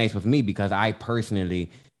resonates with me because I personally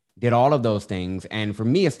did all of those things. And for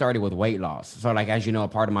me, it started with weight loss. So like, as you know, a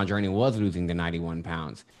part of my journey was losing the 91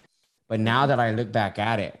 pounds. But now that I look back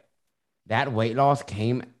at it, that weight loss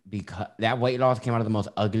came out of the most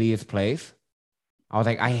ugliest place. I was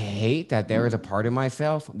like, I hate that there is a part of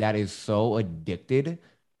myself that is so addicted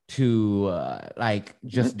to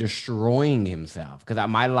just destroying himself. Because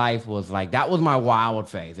my life was like, that was my wild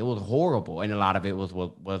phase. It was horrible. And a lot of it was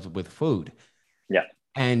with food. Yeah.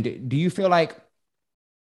 And do you feel like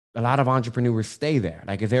a lot of entrepreneurs stay there?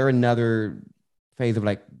 Like, is there another phase of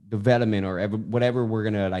like development or whatever we're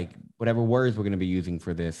gonna like, whatever words we're gonna be using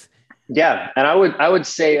for this? Yeah. And I would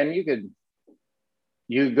say, and you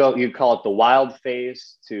call it the wild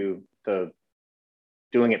phase to the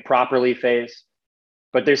doing it properly phase,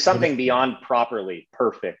 but there's something beyond properly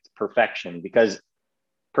perfection, because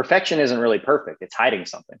perfection isn't really perfect. It's hiding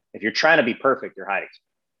something. If you're trying to be perfect, you're hiding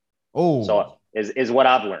something. Oh, So is what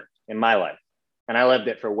I've learned in my life. And I lived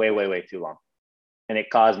it for way, way, way too long. And it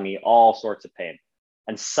caused me all sorts of pain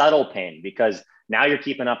and subtle pain, because now you're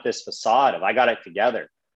keeping up this facade of I got it together.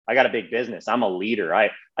 I got a big business. I'm a leader.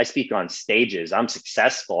 I speak on stages. I'm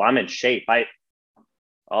successful. I'm in shape.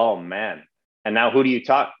 Oh man. And now who do you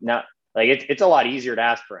talk now? Like it's a lot easier to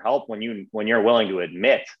ask for help when you're willing to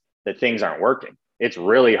admit that things aren't working. It's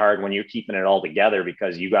really hard when you're keeping it all together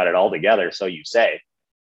because you got it all together. So you say.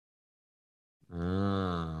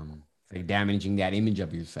 like damaging that image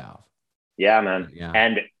of yourself. Yeah, man.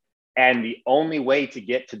 Yeah. And the only way to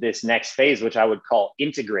get to this next phase, which I would call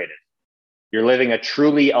integrated, you're living a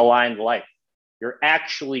truly aligned life. You're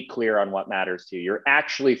actually clear on what matters to you. You're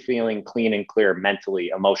actually feeling clean and clear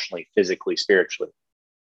mentally, emotionally, physically, spiritually.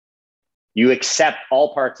 You accept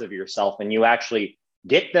all parts of yourself and you actually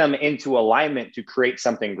get them into alignment to create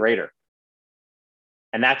something greater.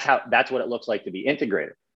 And that's what it looks like to be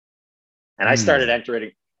integrated. And I started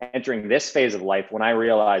entering this phase of life when I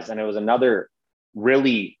realized, and it was another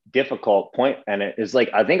really difficult point. And it is like,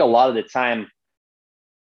 I think a lot of the time,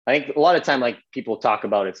 like people talk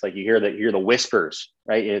about, it's like you hear the whispers,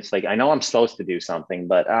 right? It's like, I know I'm supposed to do something,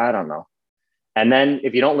 but I don't know. And then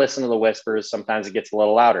if you don't listen to the whispers, sometimes it gets a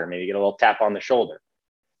little louder. Maybe you get a little tap on the shoulder.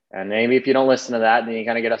 And maybe if you don't listen to that, then you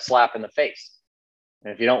kind of get a slap in the face.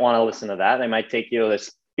 And if you don't want to listen to that, they might take you to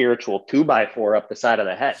this spiritual 2x4 up the side of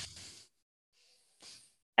the head.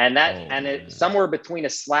 And somewhere between a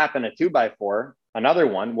slap and a 2x4, another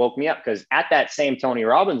one woke me up, because at that same Tony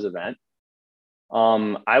Robbins event,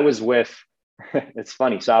 I was with, it's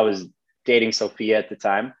funny. So I was dating Sophia at the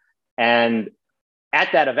time. And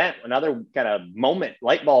at that event, another kind of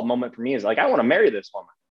light bulb moment for me is like, I want to marry this woman.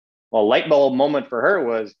 Well, light bulb moment for her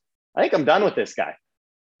was, I think I'm done with this guy.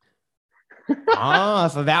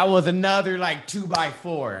 So that was another like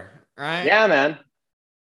 2x4, right? Yeah, man.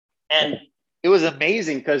 And it was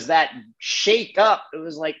amazing because that shake up, it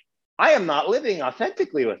was like, I am not living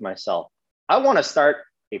authentically with myself. I want to start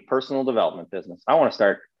a personal development business. I want to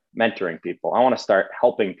start mentoring people. I want to start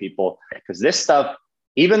helping people, because this stuff,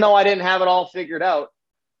 even though I didn't have it all figured out,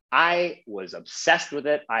 I was obsessed with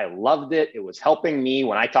it. I loved it. It was helping me.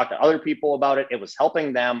 When I talked to other people about it, it was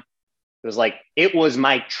helping them. It was like, it was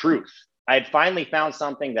my truth. I had finally found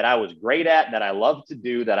something that I was great at, that I loved to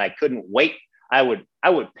do, that I couldn't wait. I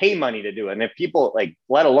would pay money to do it. And if people like,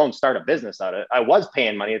 let alone start a business out of it, I was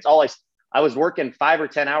paying money. It's all I was working 5 or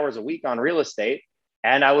 10 hours a week on real estate,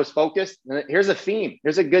 and I was focused. Here's a theme.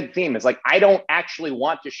 Here's a good theme. It's like, I don't actually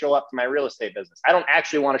want to show up to my real estate business. I don't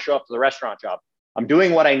actually want to show up to the restaurant job. I'm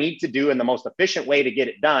doing what I need to do in the most efficient way to get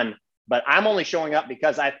it done, but I'm only showing up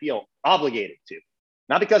because I feel obligated to,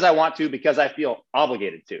 not because I want to, because I feel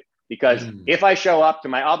obligated to. Because if I show up to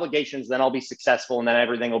my obligations, then I'll be successful and then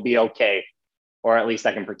everything will be okay. Or at least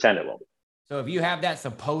I can pretend it will be. So if you have that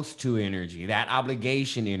supposed to energy, that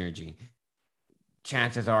obligation energy,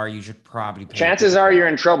 chances are you should probably pay. Chances are you're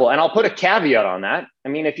in trouble. And I'll put a caveat on that. I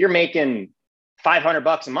mean, if you're making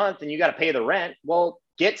 $500 a month and you got to pay the rent, well,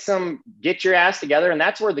 get your ass together. And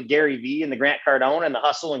that's where the Gary Vee and the Grant Cardone and the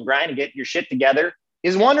hustle and grind and get your shit together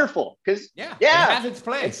is wonderful. Because it has its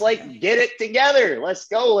place. It's like, get it together. Let's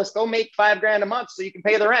go make $5,000 a month so you can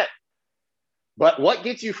pay the rent. But what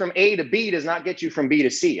gets you from A to B does not get you from B to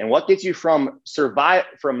C. And what gets you from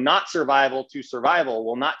not survival to survival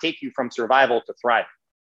will not take you from survival to thrive.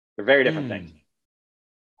 They're very different things.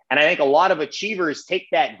 And I think a lot of achievers take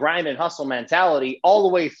that grind and hustle mentality all the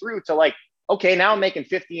way through to like, okay, now I'm making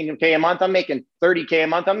 $15K a month. I'm making $30K a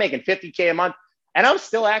month. I'm making $50K a month. And I'm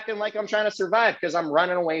still acting like I'm trying to survive because I'm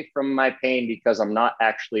running away from my pain, because I'm not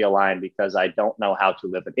actually aligned, because I don't know how to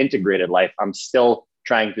live an integrated life. I'm still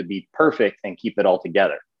trying to be perfect and keep it all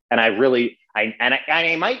together. And I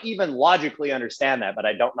might even logically understand that, but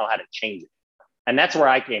I don't know how to change it. And that's where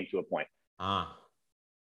I came to a point.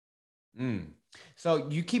 So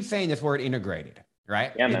you keep saying this word integrated,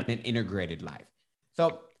 right? Yeah, it's an integrated life.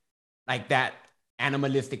 So like that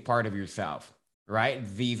animalistic part of yourself, right?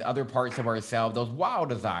 These other parts of ourselves, those wild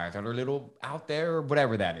desires that are a little out there or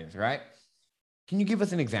whatever that is, right? Can you give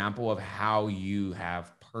us an example of how you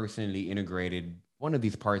have personally integrated one of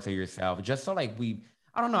these parts of yourself? Just so like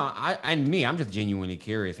I'm just genuinely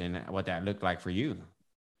curious in what that looked like for you.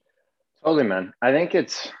 Totally, man. I think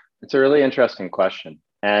it's a really interesting question.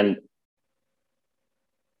 And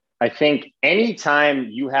I think anytime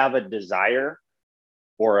you have a desire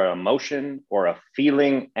or an emotion or a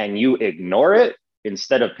feeling and you ignore it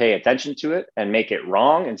instead of pay attention to it and make it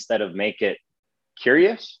wrong instead of make it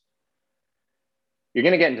curious, you're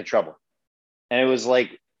going to get into trouble. And it was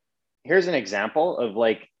like, here's an example of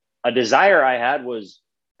like a desire I had was,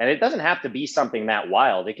 and it doesn't have to be something that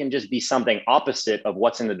wild. It can just be something opposite of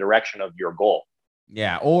what's in the direction of your goal.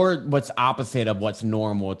 Yeah. Or what's opposite of what's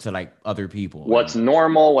normal to like other people. What's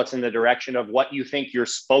normal, what's in the direction of what you think you're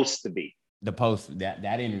supposed to be. The post, that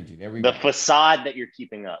energy. There we go. The facade that you're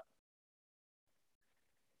keeping up.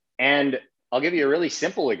 And I'll give you a really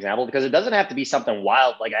simple example because it doesn't have to be something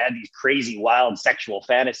wild. Like I had these crazy, wild sexual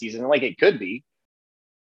fantasies, and like it could be.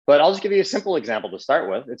 But I'll just give you a simple example to start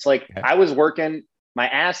with. It's like I was working my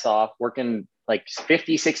ass off, working like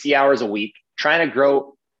 50, 60 hours a week, trying to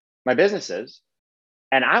grow my businesses.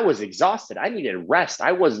 And I was exhausted. I needed rest.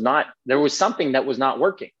 There was something that was not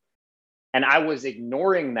working. And I was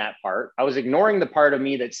ignoring that part. I was ignoring the part of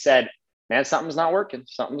me that said, man, something's not working.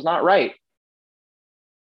 Something's not right.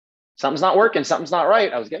 Something's not working. Something's not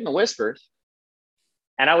right. I was getting the whispers.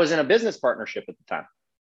 And I was in a business partnership at the time.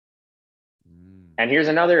 And here's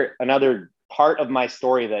another part of my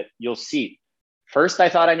story that you'll see. First, I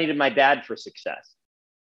thought I needed my dad for success.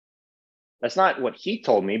 That's not what he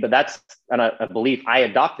told me, but that's a belief I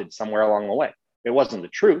adopted somewhere along the way. It wasn't the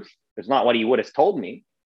truth. It's not what he would have told me.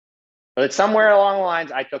 But it's somewhere along the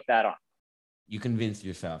lines, I took that on. You convinced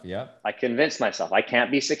yourself, yeah? I convinced myself I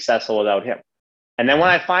can't be successful without him. And then when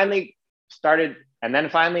I finally started, and then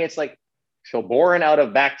finally it's like, so boring out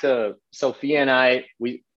of back to Sophia and I,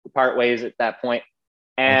 we part ways at that point.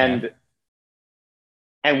 And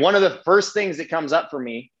one of the first things that comes up for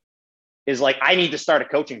me is like, I need to start a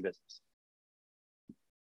coaching business.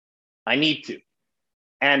 I need to.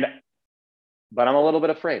 But I'm a little bit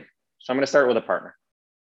afraid. So I'm going to start with a partner.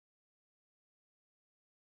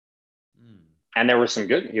 And there were some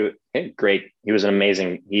good, he is an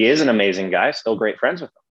amazing guy, still great friends with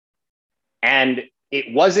him. And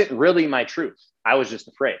it wasn't really my truth. I was just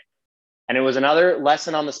afraid. And it was another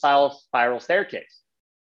lesson on the spiral staircase.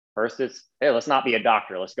 First it's, hey, let's not be a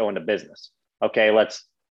doctor. Let's go into business. Okay. Let's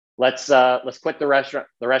quit the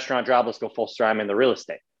restaurant job. Let's go full stride in the real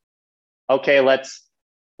estate. Okay. Let's,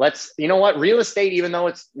 you know what? Real estate, even though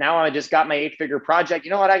it's now I just got my 8-figure project,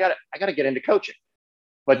 you know what? I got to get into coaching.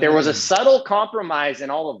 But there was a subtle compromise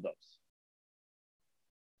in all of those.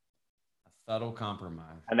 A subtle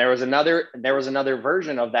compromise. And there was another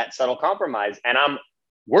version of that subtle compromise. And I'm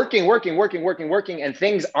working, and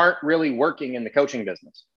things aren't really working in the coaching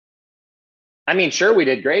business. I mean, sure, we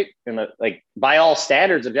did great by all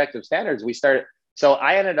standards, objective standards. We started. So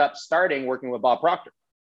I ended up starting working with Bob Proctor.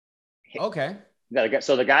 Okay.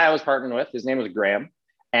 So the guy I was partnering with, his name was Graham.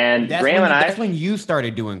 And that's when you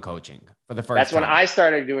started doing coaching for the first time. That's when I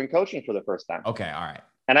started doing coaching for the first time. Okay. All right.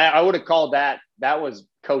 And I would have called that was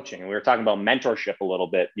coaching. We were talking about mentorship a little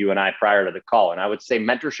bit, you and I, prior to the call. And I would say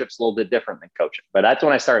mentorship's a little bit different than coaching, but that's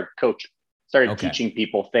when I started coaching, teaching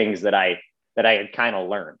people things that I had kind of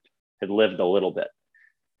learned, had lived a little bit.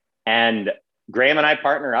 And Graham and I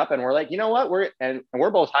partner up and we're like, you know what?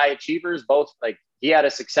 We're both high achievers, both like he had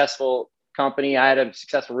a successful company. I had a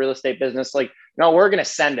successful real estate business. Like, no, we're going to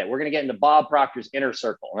send it. We're going to get into Bob Proctor's inner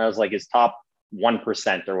circle. And that was like his top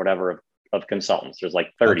 1% or whatever of consultants. There's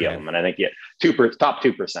like 30 of them. And I think top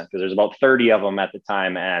 2%, because there's about 30 of them at the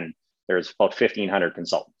time. And there's about 1,500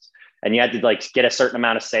 consultants. And you had to like get a certain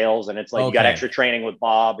amount of sales. And it's like, you got extra training with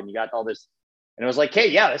Bob and you got all this. And it was like, hey,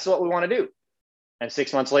 yeah, this is what we want to do. And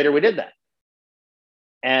 6 months later, we did that.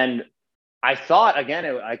 And I thought, again,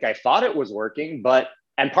 I thought it was working,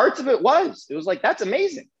 and parts of it was like, that's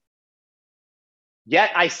amazing.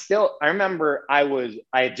 Yet I remember I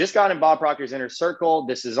had just gotten in Bob Proctor's inner circle.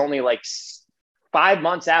 This is only like 5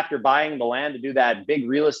 months after buying the land to do that big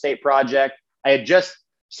real estate project.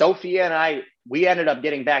 Sophia and we ended up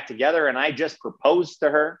getting back together and I just proposed to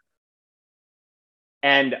her.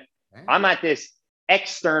 And I'm at this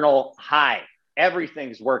external high.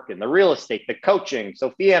 Everything's working. The real estate, the coaching.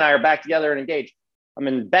 Sophia and I are back together and engaged. I'm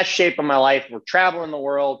in the best shape of my life. We're traveling the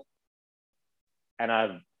world.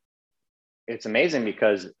 And it's amazing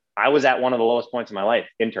because I was at one of the lowest points in my life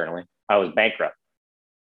internally. I was bankrupt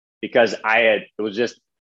because it was just,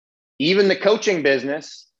 even the coaching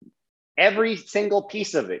business, every single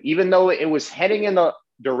piece of it, even though it was heading in the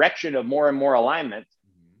direction of more and more alignment,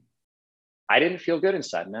 I didn't feel good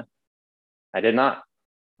inside, man. I did not.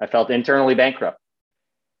 I felt internally bankrupt.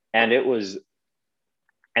 And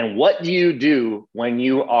what do you do when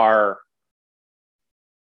you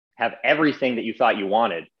have everything that you thought you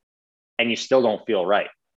wanted and you still don't feel right.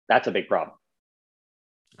 That's a big problem.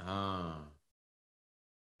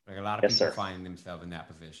 Like a lot of Yes, people sir. find themselves in that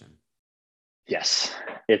position. Yes,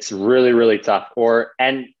 it's really, really tough.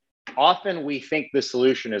 And often we think the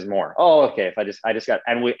solution is more. Oh, okay. If I just got,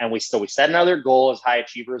 and we set another goal as high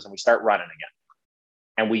achievers and we start running again.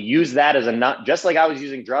 And we use that as a nut, just like I was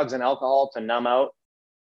using drugs and alcohol to numb out.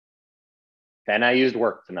 Then I used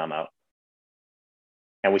work to numb out.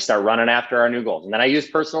 And we start running after our new goals. And then I use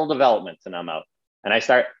personal development to numb out. And I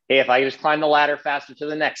start, hey, if I just climb the ladder faster to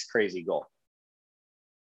the next crazy goal,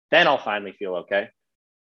 then I'll finally feel okay.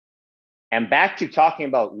 And back to talking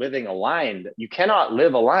about living aligned, you cannot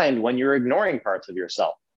live aligned when you're ignoring parts of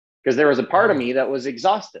yourself. Because there was a part of me that was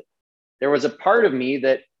exhausted. There was a part of me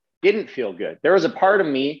that didn't feel good. There was a part of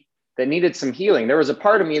me that needed some healing. There was a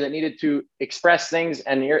part of me that needed to express things.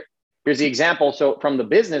 And here's the example. So from the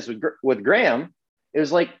business with Graham, it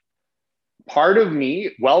was like part of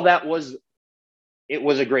me, well, it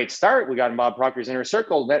was a great start. We got in Bob Proctor's inner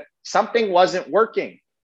circle, that something wasn't working.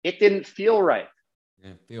 It didn't feel right.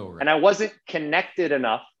 And I wasn't connected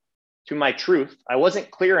enough to my truth. I wasn't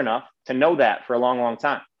clear enough to know that for a long, long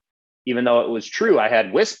time. Even though it was true, I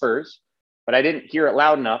had whispers, but I didn't hear it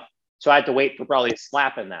loud enough. So I had to wait for probably a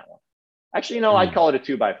slap in that one. Actually, I'd call it a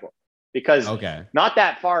 2x4 because not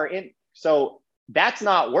that far in. So that's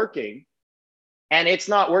not working. And it's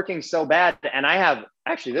not working so bad. And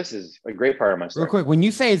this is a great part of my story. Real quick, when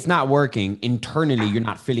you say it's not working, internally, you're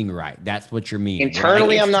not feeling right. That's what you mean.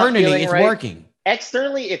 Internally, right? I'm not feeling it's right. Working.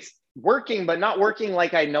 Externally, it's working, but not working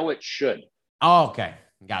like I know it should. Oh, okay.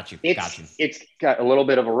 Got you. It's got a little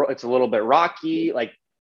bit it's a little bit rocky, like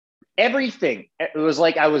everything. It was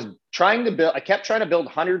like I kept trying to build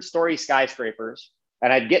 100-story skyscrapers,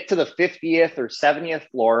 and I'd get to the 50th or 70th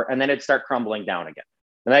floor, and then it'd start crumbling down again.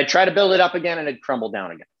 And I'd try to build it up again, and it'd crumble down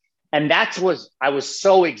again. And I was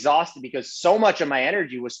so exhausted because so much of my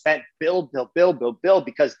energy was spent build,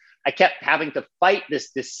 because I kept having to fight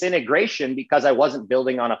this disintegration because I wasn't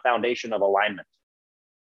building on a foundation of alignment.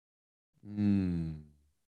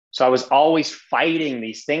 So I was always fighting.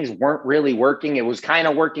 These things weren't really working. It was kind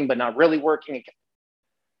of working, but not really working.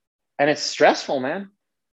 And it's stressful, man.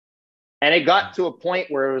 And it got to a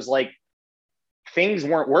point where it was like, things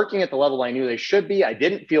weren't working at the level I knew they should be. I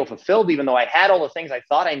didn't feel fulfilled, even though I had all the things I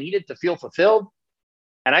thought I needed to feel fulfilled.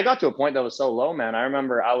 And I got to a point that was so low, man. I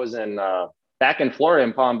remember I was back in Florida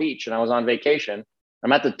in Palm Beach, and I was on vacation.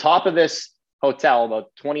 I'm at the top of this hotel,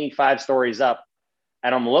 about 25 stories up,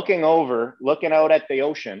 and I'm looking out at the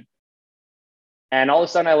ocean. And all of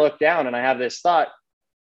a sudden I look down and I have this thought,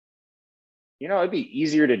 it'd be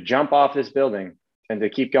easier to jump off this building than to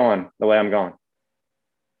keep going the way I'm going.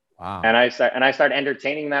 Wow. And I started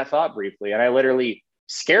entertaining that thought briefly, and I literally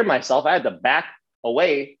scared myself. I had to back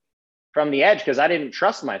away from the edge because I didn't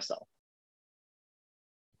trust myself.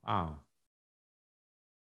 Wow.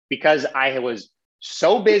 Because I was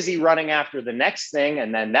so busy running after the next thing,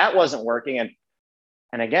 and then that wasn't working.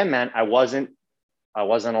 And again, man, I wasn't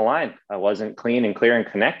aligned. I wasn't clean and clear and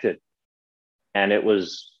connected. And it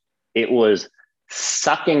was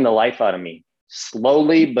sucking the life out of me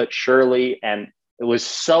slowly but surely. And it was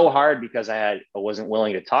so hard because I wasn't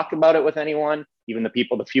willing to talk about it with anyone. Even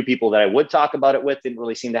the few people that I would talk about it with didn't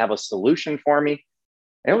really seem to have a solution for me.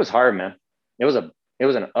 And it was hard, man. It was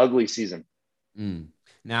an ugly season.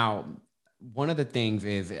 Now, one of the things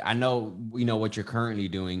is, I know, what you're currently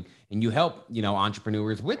doing, and you help,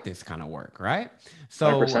 entrepreneurs with this kind of work, right?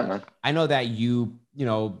 So 100%, I know that you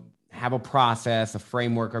have a process, a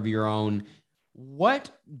framework of your own. What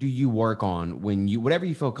do you work on whatever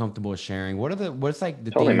you feel comfortable sharing? What's like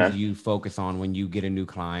the things man. You focus on when you get a new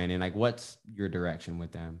client, and like, what's your direction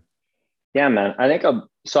with them? Yeah, man. I think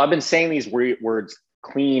I've been saying these words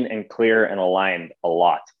clean and clear and aligned a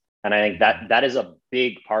lot. And I think that is a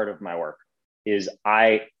big part of my work. Is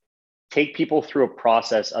I take people through a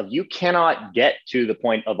process of, you cannot get to the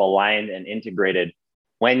point of aligned and integrated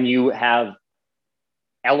when you have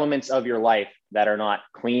elements of your life that are not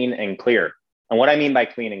clean and clear. And what I mean by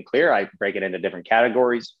clean and clear, I break it into different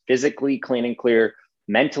categories: physically clean and clear,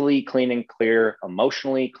 mentally clean and clear,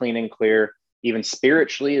 emotionally clean and clear, even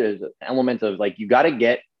spiritually. There's an element of like, you got to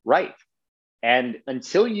get right. And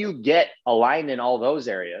until you get aligned in all those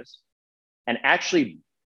areas and actually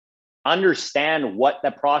understand what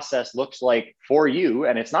the process looks like for you,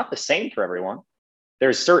 and it's not the same for everyone,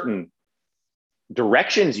 there's certain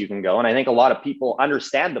directions you can go. And I think a lot of people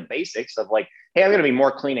understand the basics of like, hey, I'm going to be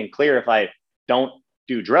more clean and clear if I don't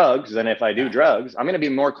do drugs than if I do drugs. I'm going to be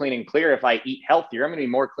more clean and clear if I eat healthier. I'm going to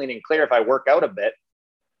be more clean and clear if I work out a bit.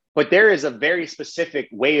 But there is a very specific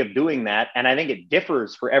way of doing that. And I think it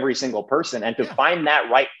differs for every single person. And to find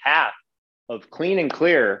that right path of clean and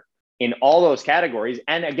clear in all those categories.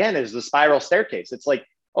 And again, is the spiral staircase. It's like,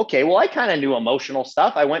 okay, well, I kind of knew emotional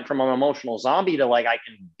stuff. I went from an emotional zombie to like, I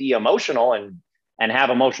can be emotional and have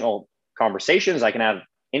emotional conversations. I can have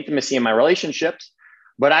intimacy in my relationships,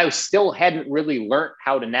 but I still hadn't really learned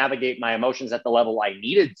how to navigate my emotions at the level I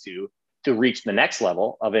needed to reach the next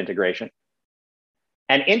level of integration.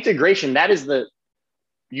 And integration,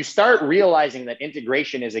 you start realizing that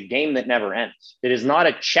integration is a game that never ends. It is not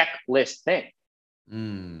a checklist thing.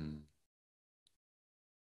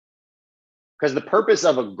 Because the purpose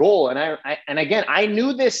of a goal, and again, I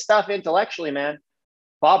knew this stuff intellectually, man.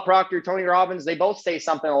 Bob Proctor, Tony Robbins, they both say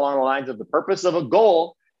something along the lines of the purpose of a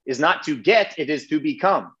goal is not to get, it is to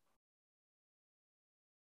become.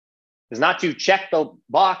 It's not to check the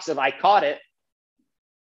box of I caught it.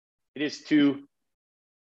 It is to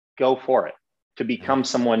go for it, to become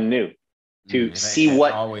someone new, to see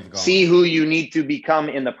who you need to become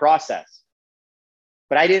in the process.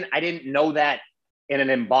 But I didn't know that in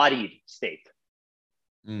an embodied state.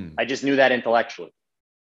 I just knew that intellectually.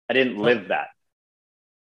 I didn't live that.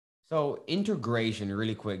 So integration,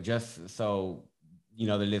 really quick, just so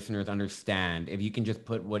the listeners understand, if you can just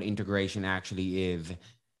put what integration actually is,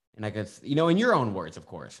 and I guess in your own words, of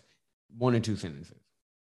course, 1 or 2 sentences.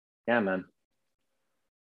 Yeah, man.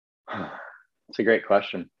 It's a great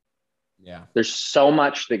question. Yeah. There's so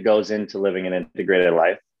much that goes into living an integrated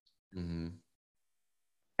life. Mm-hmm.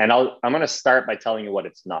 And I'm going to start by telling you what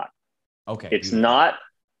it's not. Okay. It's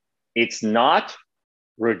not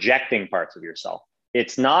rejecting parts of yourself.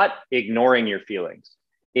 It's not ignoring your feelings.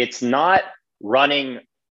 It's not running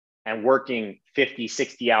and working 50,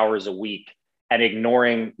 60 hours a week and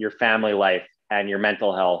ignoring your family life and your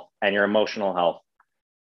mental health and your emotional health.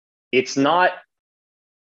 It's not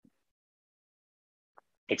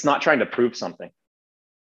trying to prove something.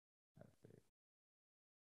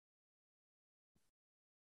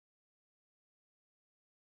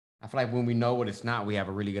 I feel like when we know what it's not, we have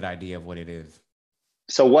a really good idea of what it is.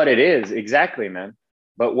 So what it is, exactly, man.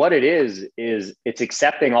 But what it is it's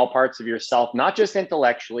accepting all parts of yourself, not just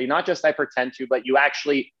intellectually, not just I pretend to, but you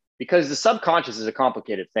actually, because the subconscious is a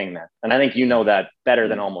complicated thing, man. And I think you know that better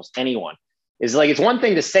than almost anyone. Is like, it's one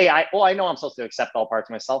thing to say, I know I'm supposed to accept all parts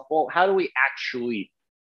of myself. Well, how do we actually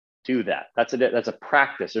do that? That's a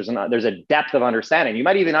practice. There's a depth of understanding. You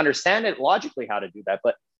might even understand it logically how to do that,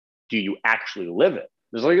 but do you actually live it?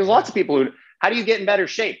 There's lots of people how do you get in better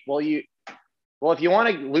shape? Well, if you want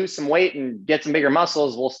to lose some weight and get some bigger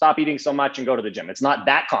muscles, we'll stop eating so much and go to the gym. It's not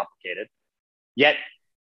that complicated. Yet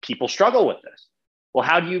people struggle with this. Well,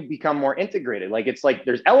 how do you become more integrated? Like, it's like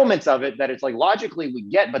there's elements of it that it's like logically we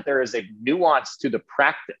get, but there is a nuance to the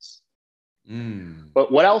practice.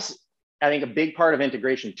 But what else? I think a big part of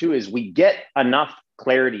integration too is we get enough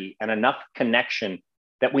clarity and enough connection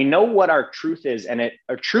that we know what our truth is. And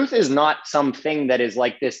our truth is not something that is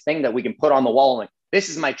like this thing that we can put on the wall and like, this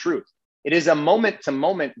is my truth. It is a moment to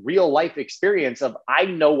moment real life experience of I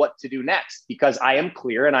know what to do next because I am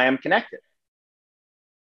clear and I am connected.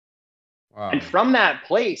 Wow. And from that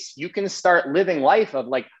place, you can start living life of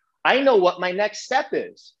like, I know what my next step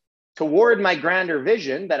is toward my grander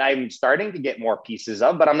vision that I'm starting to get more pieces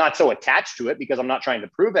of, but I'm not so attached to it because I'm not trying to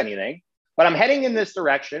prove anything, but I'm heading in this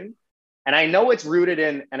direction. And I know it's rooted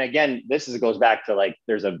in, and again, goes back to like,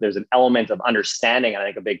 there's an element of understanding. And I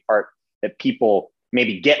think a big part that people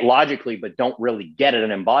maybe get logically, but don't really get at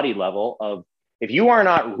an embodied level of, if you are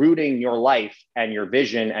not rooting your life and your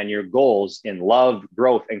vision and your goals in love,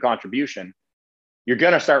 growth, and contribution, you're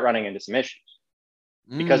going to start running into some issues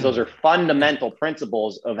because those are fundamental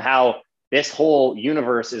principles of how this whole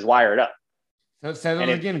universe is wired up. So say that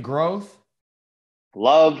again, growth,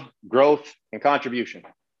 love, growth, and contribution.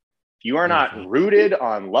 If you are not rooted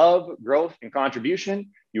on love, growth, and contribution,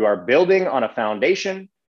 you are building on a foundation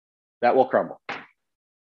that will crumble.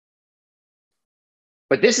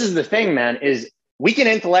 But this is the thing, man, is we can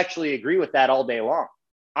intellectually agree with that all day long.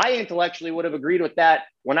 I intellectually would have agreed with that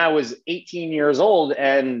when I was 18 years old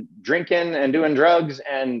and drinking and doing drugs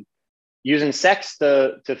and using sex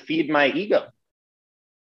to feed my ego.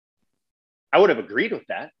 I would have agreed with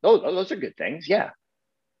that. Those are good things, yeah.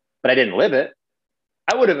 But I didn't live it.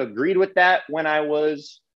 I would have agreed with that when I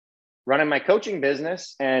was running my coaching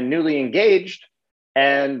business and newly engaged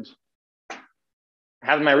and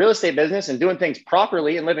having my real estate business and doing things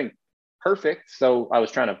properly and living perfect. So I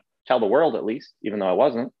was trying to tell the world, at least, even though I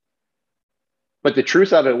wasn't. But the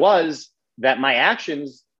truth of it was that my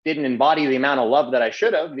actions didn't embody the amount of love that I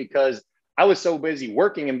should have because I was so busy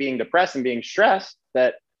working and being depressed and being stressed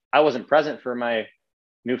that I wasn't present for my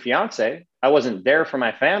new fiance. I wasn't there for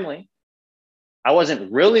my family. I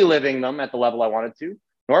wasn't really living them at the level I wanted to,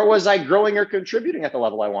 nor was I growing or contributing at the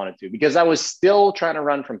level I wanted to, because I was still trying to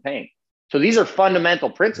run from pain. So these are fundamental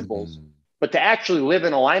principles, but to actually live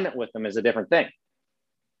in alignment with them is a different thing.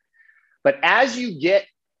 But as you get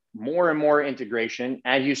more and more integration,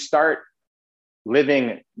 and you start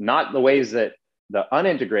living not the ways that the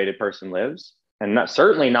unintegrated person lives, and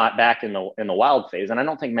certainly not back in the wild phase. And I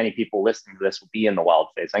don't think many people listening to this will be in the wild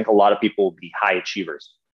phase. I think a lot of people will be high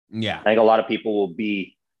achievers. Yeah. I think a lot of people will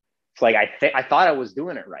be, it's like, I thought I was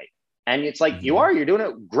doing it right. And it's like, you're doing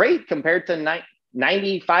it great compared to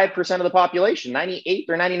 95% of the population, 98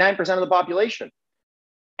 or 99% of the population.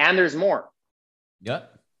 And there's more.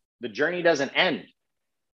 Yep. The journey doesn't end.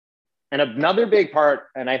 And another big part,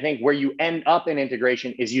 and I think where you end up in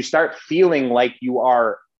integration, is you start feeling like you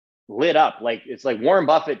are lit up. Like, it's like Warren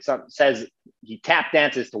Buffett says he tap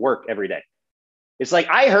dances to work every day. It's like,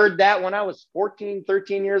 I heard that when I was 14,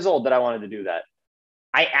 13 years old that I wanted to do that.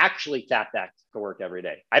 I actually tap dance to work every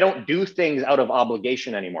day. I don't do things out of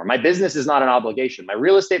obligation anymore. My business is not an obligation. My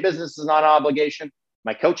real estate business is not an obligation.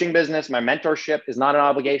 My coaching business, my mentorship is not an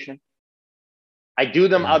obligation. I do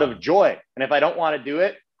them out of joy. And if I don't want to do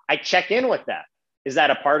it, I check in with that. Is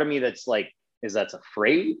that a part of me that's like, is that's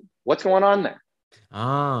afraid? What's going on there?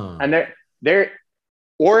 And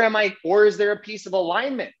or is there a piece of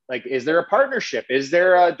alignment? Like, is there a partnership? Is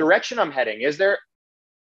there a direction I'm heading?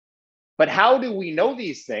 But how do we know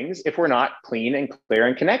these things if we're not clean and clear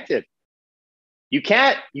and connected? You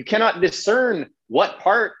cannot discern what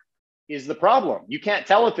part is the problem. You can't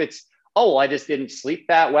tell if it's, oh, I just didn't sleep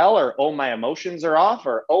that well, or, oh, my emotions are off,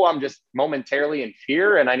 or, oh, I'm just momentarily in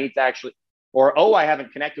fear and I need to actually, or, oh, I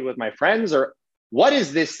haven't connected with my friends, or what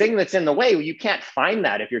is this thing that's in the way? You can't find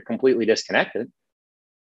that if you're completely disconnected.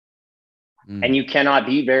 And you cannot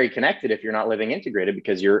be very connected if you're not living integrated,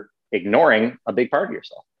 because you're ignoring a big part of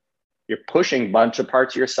yourself. You're pushing a bunch of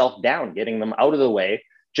parts of yourself down, getting them out of the way,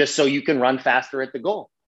 just so you can run faster at the goal.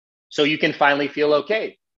 So you can finally feel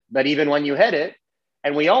okay. But even when you hit it,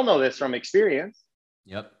 and we all know this from experience.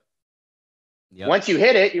 Yep. Once you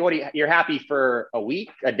hit it, you're happy for a week,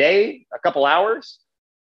 a day, a couple hours.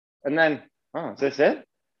 And then, oh, is this it?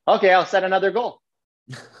 Okay, I'll set another goal.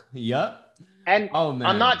 Yep. And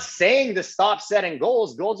I'm not saying to stop setting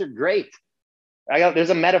goals. Goals are great.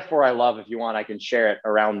 There's a metaphor I love. If you want, I can share it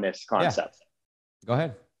around this concept. Yeah. Go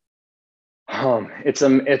ahead. It's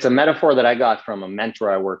a metaphor that I got from a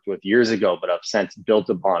mentor I worked with years ago, but I've since built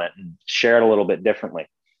upon it and shared a little bit differently.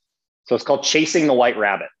 So it's called chasing the white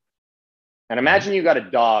rabbit. And imagine you got a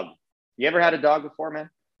dog. You ever had a dog before,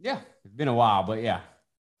 man? Yeah, it's been a while, but yeah.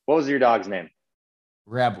 What was your dog's name?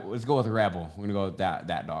 Rebel. Let's go with Rebel. We're gonna go with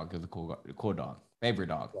that dog. It's a cool dog. Favorite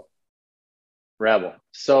dog. Rebel.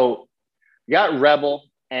 So you got Rebel,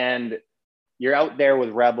 and you're out there with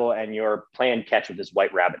Rebel, and you're playing catch with this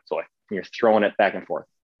white rabbit toy. And you're throwing it back and forth.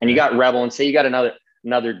 And you got Rebel, and say you got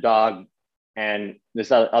another dog, and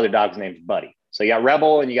this other dog's name's Buddy. So you got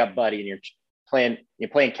Rebel and you got Buddy, and you're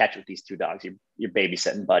playing catch with these two dogs. You're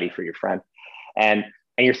babysitting Buddy for your friend. And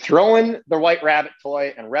you're throwing the white rabbit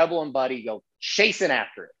toy, and Rebel and Buddy go chasing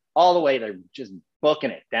after it all the way. They're just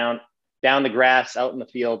booking it down the grass out in the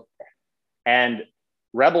field. And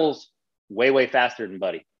Rebel's way faster than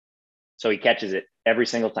Buddy. So he catches it every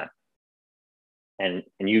single time. And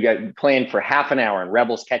you got playing for half an hour, and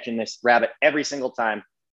Rebel's catching this rabbit every single time,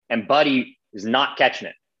 and Buddy is not catching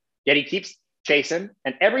it. Yet he keeps chasing,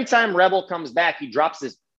 and every time Rebel comes back, he drops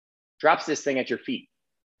this thing at your feet.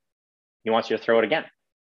 He wants you to throw it again.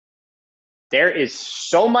 There is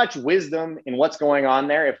so much wisdom in what's going on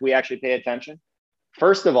there if we actually pay attention.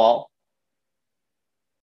 First of all,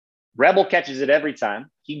 Rebel catches it every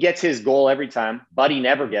time. He gets his goal every time. Buddy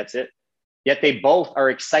never gets it. Yet they both are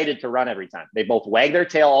excited to run every time. They both wag their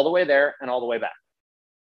tail all the way there and all the way back.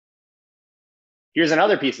 Here's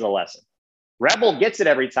another piece of the lesson. Rebel gets it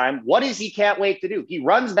every time. What is he can't wait to do? He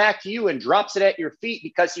runs back to you and drops it at your feet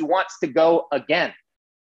because he wants to go again.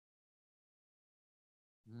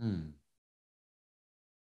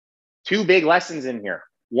 Two big lessons in here.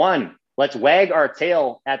 One, let's wag our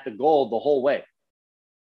tail at the goal the whole way.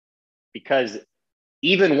 Because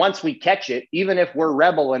even once we catch it, even if we're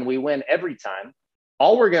Rebel and we win every time,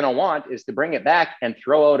 all we're going to want is to bring it back and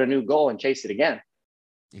throw out a new goal and chase it again.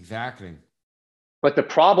 Exactly. But the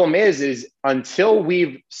problem is until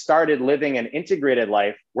we've started living an integrated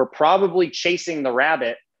life, we're probably chasing the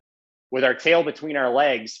rabbit with our tail between our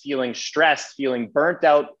legs, feeling stressed, feeling burnt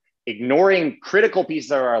out, ignoring critical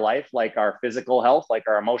pieces of our life, like our physical health, like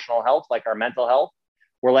our emotional health, like our mental health.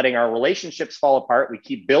 We're letting our relationships fall apart. We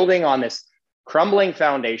keep building on this crumbling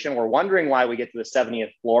foundation. We're wondering why we get to the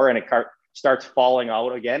 70th floor and it starts falling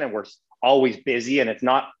out again. And we're always busy and it's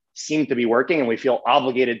not seem to be working. And we feel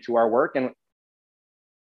obligated to our work. And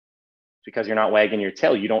because you're not wagging your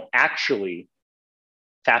tail, you don't actually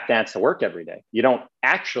tap dance to work every day. You don't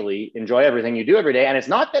actually enjoy everything you do every day. And it's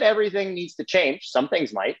not that everything needs to change. Some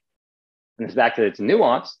things might. And it's back to its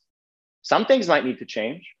nuance. Some things might need to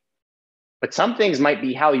change, but some things might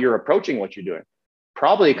be how you're approaching what you're doing.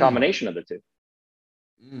 Probably a combination of the two.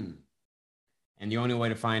 And the only way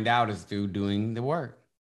to find out is through doing the work,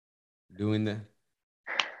 doing the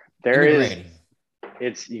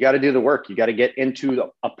you got to do the work. You got to get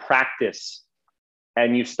into a practice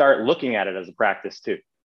and you start looking at it as a practice too.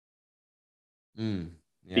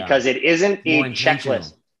 Because it isn't a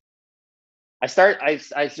checklist.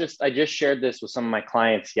 I just shared this with some of my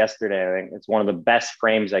clients yesterday. I think it's one of the best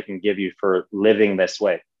frames I can give you for living this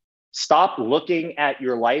way. Stop looking at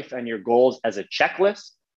your life and your goals as a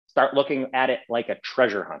checklist. Start looking at it like a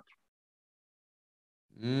treasure hunt.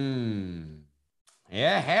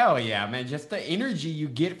 Yeah, hell yeah, man. Just the energy you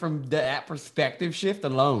get from that perspective shift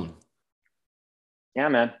alone. Yeah,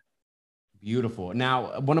 man. Beautiful.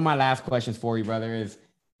 Now, one of my last questions for you, brother, is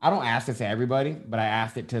I don't ask this to everybody, but I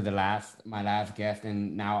asked it to my last guest.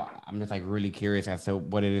 And now I'm just like really curious as to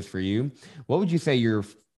what it is for you. What would you say your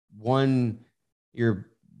one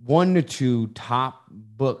to two top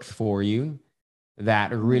books for you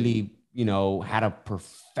that really, had a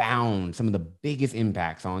some of the biggest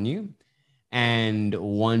impacts on you? And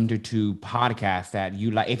 1 to 2 podcasts that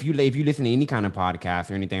you like. If you listen to any kind of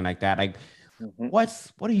podcast or anything like that, like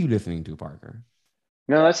what are you listening to, Parker?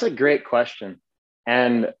 No, that's a great question.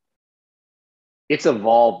 And it's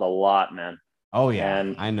evolved a lot, man. Oh yeah.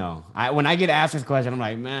 And I know. When I get asked this question, I'm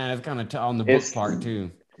like, man, it's kind of on the book part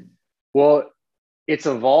too. Well, it's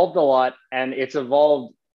evolved a lot, and it's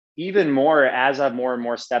evolved even more as I've more and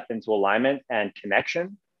more stepped into alignment and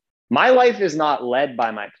connection. My life is not led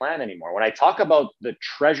by my plan anymore. When I talk about the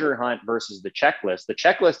treasure hunt versus the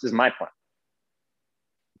checklist is my plan.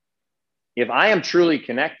 If I am truly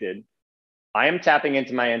connected, I am tapping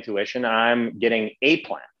into my intuition and I'm getting a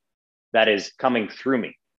plan that is coming through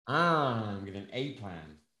me. I'm getting a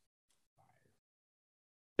plan.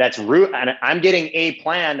 And I'm getting a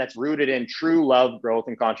plan that's rooted in true love, growth,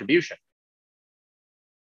 and contribution.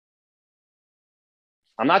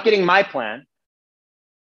 I'm not getting my plan,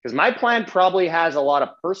 because my plan probably has a lot of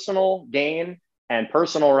personal gain and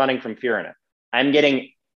personal running from fear in it. I'm getting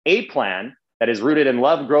a plan that is rooted in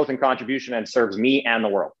love, growth, and contribution and serves me and the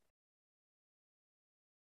world.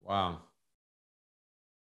 Wow.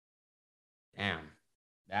 Damn.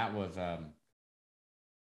 That was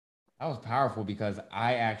powerful, because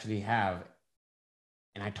I actually have,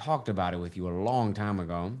 and I talked about it with you a long time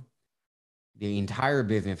ago. The entire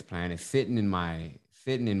business plan is sitting in my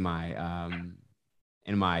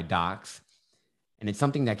docs, and it's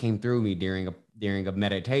something that came through me during a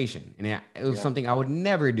meditation, and it was something I would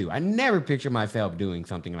never do. I never pictured myself doing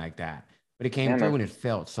something like that, but it came through and it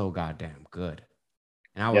felt so goddamn good.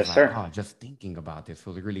 And I was just thinking about this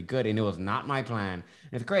was really good, and it was not my plan. And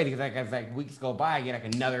it's crazy because as like weeks go by, I get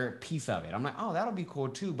like another piece of it. I'm like, oh, that'll be cool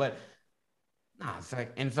too, but nah. It's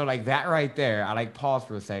like, and so like that right there, I like paused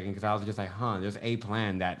for a second because I was just like, there's a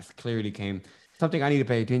plan that clearly came. Something I need to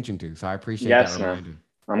pay attention to. So I appreciate that reminder.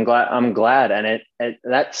 I'm glad. And it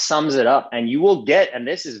that sums it up. And you will get, and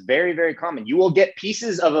this is very, very common, you will get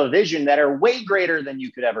pieces of a vision that are way greater than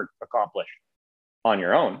you could ever accomplish on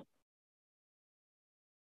your own.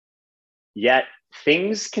 Yet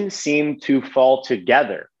things can seem to fall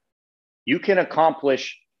together. You can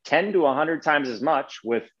accomplish 10 to 100 times as much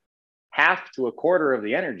with half to a quarter of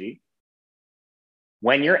the energy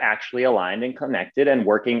when you're actually aligned and connected and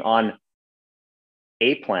working on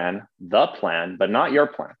a plan, the plan, but not your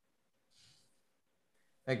plan.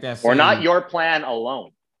 Like that or not your plan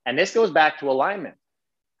alone. And this goes back to alignment.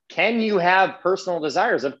 Can you have personal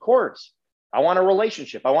desires? Of course. I want a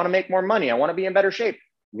relationship. I want to make more money. I want to be in better shape.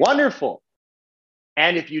 Wonderful.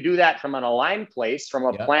 And if you do that from an aligned place, from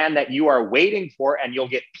a plan that you are waiting for, and you'll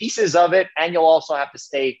get pieces of it, and you'll also have to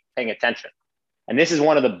stay paying attention. And this is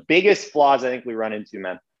one of the biggest flaws I think we run into,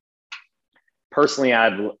 man. Personally,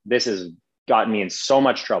 this has gotten me in so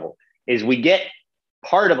much trouble, is we get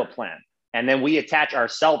part of a plan and then we attach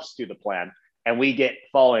ourselves to the plan and we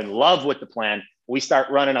fall in love with the plan. We start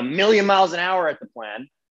running 1,000,000 miles an hour at the plan.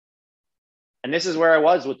 And this is where I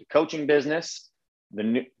was with the coaching business,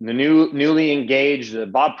 the newly engaged, the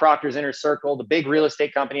Bob Proctor's Inner Circle, the big real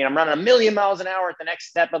estate company. And I'm running 1,000,000 miles an hour at the next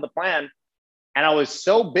step of the plan. And I was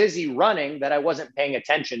so busy running that I wasn't paying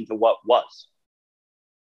attention to what was.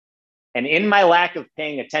 And in my lack of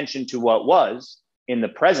paying attention to what was in the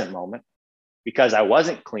present moment, because I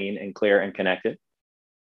wasn't clean and clear and connected,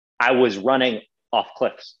 I was running off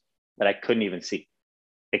cliffs that I couldn't even see,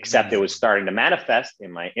 except it was starting to manifest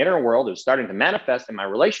in my inner world. It was starting to manifest in my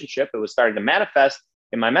relationship. It was starting to manifest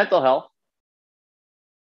in my mental health.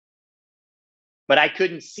 But I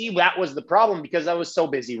couldn't see that was the problem because I was so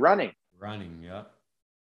busy running. Yeah.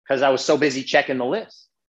 Because I was so busy checking the list.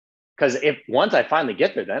 Because if once I finally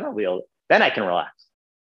get there, then I can relax.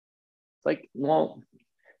 It's like, well,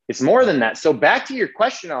 it's more than that. So back to your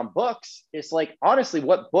question on books, it's like, honestly,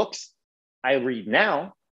 what books I read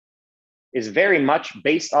now is very much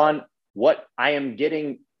based on what I am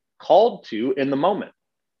getting called to in the moment.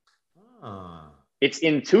 It's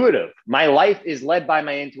intuitive. My life is led by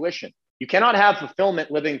my intuition. You cannot have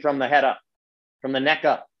fulfillment living from the head up, from the neck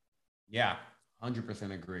up. Yeah,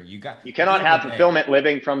 100% agree. You cannot have fulfillment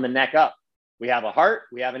living from the neck up. We have a heart,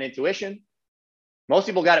 we have an intuition. Most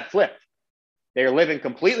people got it flipped. They're living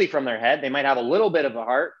completely from their head. They might have a little bit of a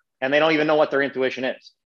heart, and they don't even know what their intuition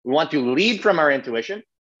is. We want to lead from our intuition.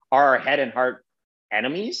 Are our head and heart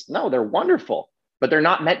enemies? No, they're wonderful, but they're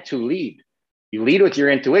not meant to lead. You lead with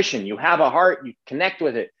your intuition. You have a heart, you connect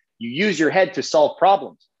with it. You use your head to solve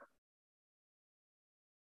problems.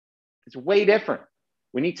 It's way different.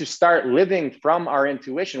 We need to start living from our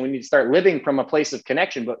intuition. We need to start living from a place of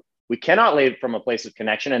connection, but we cannot live from a place of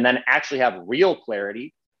connection and then actually have real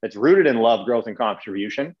clarity that's rooted in love, growth, and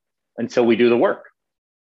contribution until we do the work.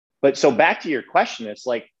 But so back to your question, it's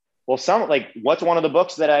like, well, what's one of the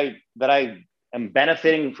books that I am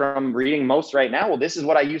benefiting from reading most right now? Well, this is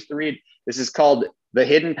what I used to read. This is called The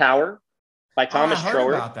Hidden Power by Thomas I heard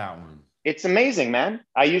Trower. about that one. It's amazing, man.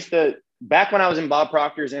 Back when I was in Bob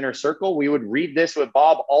Proctor's inner circle, we would read this with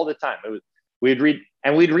Bob all the time. We'd read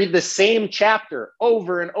the same chapter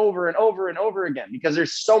over and over and over and over again because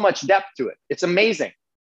there's so much depth to it. It's amazing.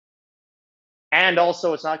 And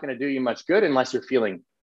also, it's not going to do you much good unless you're feeling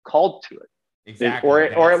called to it. Exactly.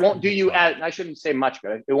 Or it won't do you as, I shouldn't say much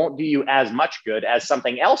good. It won't do you as much good as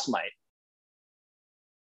something else might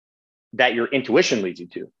that your intuition leads you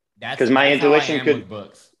to. Because my intuition could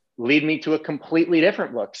lead me to a completely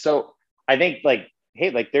different book. So I think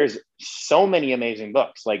there's so many amazing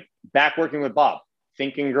books. Like back working with Bob,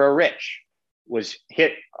 Think and Grow Rich was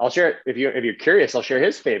hit. I'll share, if you're curious, I'll share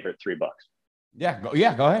his favorite 3 books. Go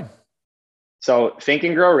ahead. So Think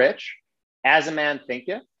and Grow Rich, As a Man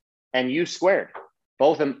Thinketh, and You Squared.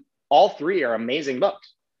 All 3 are amazing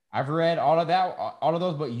books. I've read all of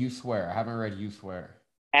those, but You Swear. I haven't read You Swear.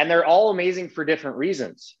 And they're all amazing for different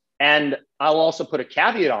reasons. And I'll also put a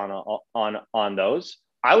caveat on those.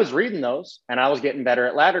 I was reading those and I was getting better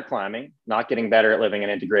at ladder climbing, not getting better at living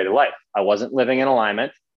an integrated life. I wasn't living in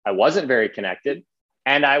alignment. I wasn't very connected.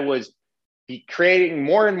 And I was creating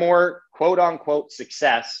more and more quote unquote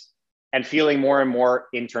success and feeling more and more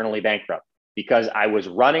internally bankrupt because I was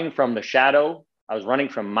running from the shadow. I was running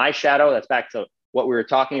from my shadow. That's back to what we were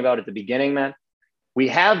talking about at the beginning, man. We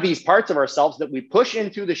have these parts of ourselves that we push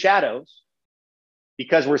into the shadows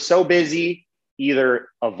because we're so busy either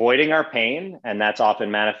avoiding our pain, and that's often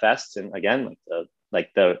manifests in, again, like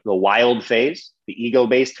the wild phase, the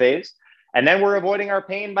ego-based phase. And then we're avoiding our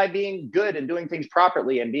pain by being good and doing things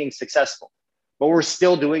properly and being successful. But we're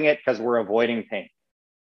still doing it because we're avoiding pain.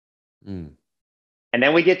 And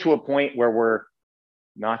then we get to a point where we're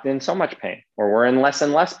not in so much pain, or we're in less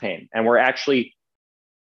and less pain. And we're actually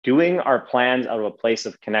doing our plans out of a place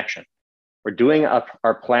of connection. We're doing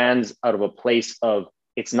our plans out of a place of,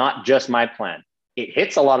 it's not just my plan. It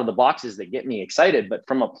hits a lot of the boxes that get me excited, but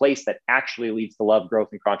from a place that actually leads to love, growth,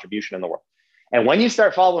 and contribution in the world. And when you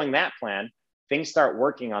start following that plan, things start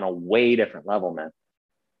working on a way different level, man.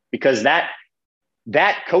 Because that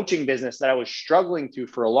coaching business that I was struggling to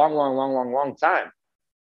for a long time,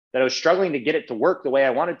 that I was struggling to get it to work the way I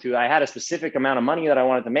wanted to, I had a specific amount of money that I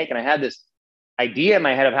wanted to make, and I had this idea in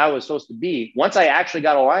my head of how it was supposed to be. Once I actually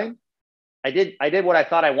got aligned, I did what I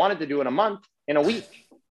thought I wanted to do in a week.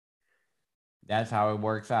 That's how it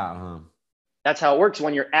works out, huh? That's how it works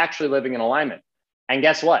when you're actually living in alignment. And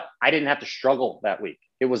guess what? I didn't have to struggle that week.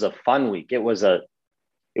 It was a fun week. It wasn't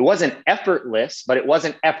effortless, but it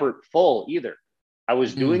wasn't effortful either. I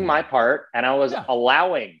was doing my part and I was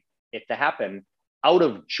allowing it to happen out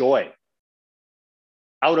of joy,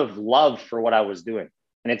 out of love for what I was doing.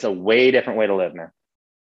 And it's a way different way to live, man.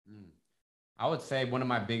 I would say one of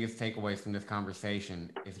my biggest takeaways from this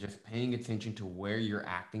conversation is just paying attention to where you're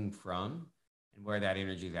acting from and where that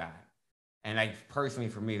energy's at. And personally,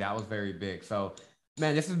 for me, that was very big. So,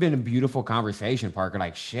 man, this has been a beautiful conversation, Parker.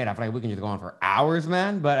 I feel like we can just go on for hours,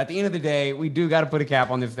 man. But at the end of the day, we do got to put a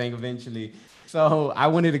cap on this thing eventually. So I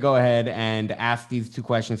wanted to go ahead and ask these two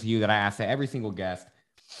questions to you that I ask to every single guest.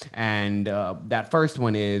 And that first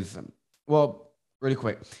one is, well, really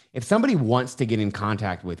quick. If somebody wants to get in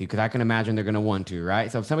contact with you, because I can imagine they're going to want to, right?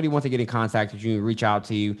 So if somebody wants to get in contact with you, reach out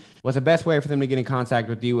to you, what's the best way for them to get in contact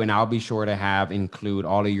with you? And I'll be sure to include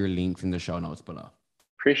all of your links in the show notes below.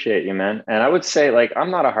 Appreciate you, man. And I would say, like, I'm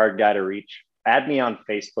not a hard guy to reach. Add me on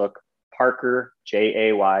Facebook, Parker,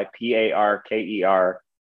 JayParkerJay,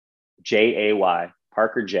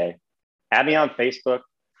 Parker J. Add me on Facebook,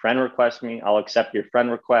 friend request me. I'll accept your friend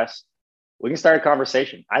request. We can start a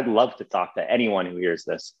conversation. I'd love to talk to anyone who hears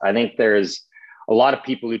this. I think there's a lot of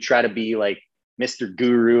people who try to be like Mr.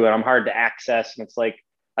 Guru and I'm hard to access. And it's like,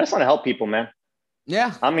 I just want to help people, man.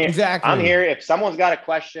 Yeah, I'm here. Exactly. I'm here. If someone's got a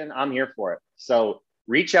question, I'm here for it. So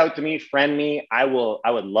reach out to me, friend me. I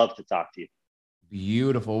would love to talk to you.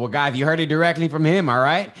 Beautiful. Well, guys, you heard it directly from him. All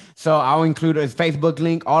right. So I'll include his Facebook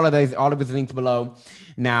link, all of his links below.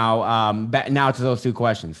 Now, now to those two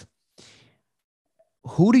questions.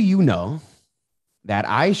 Who do you know that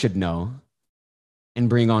I should know and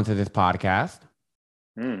bring onto this podcast?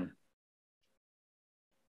 How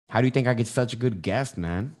do you think I get such a good guest,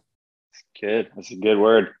 man? That's good. That's a good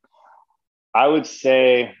word. I would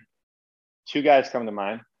say two guys come to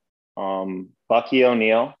mind. Bucky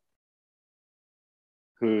O'Neill,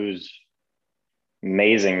 who's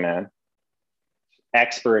amazing, man.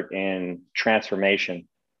 Expert in transformation.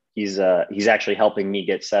 He's actually helping me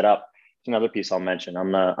get set up. Another piece I'll mention.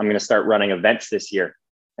 I'm going to start running events this year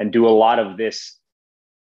and do a lot of this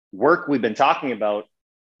work we've been talking about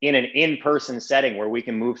in an in-person setting where we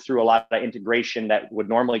can move through a lot of integration that would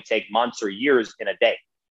normally take months or years in a day.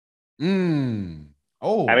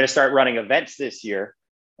 Oh, I'm going to start running events this year.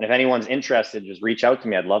 And if anyone's interested, just reach out to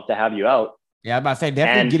me. I'd love to have you out. Yeah, I'm about to say,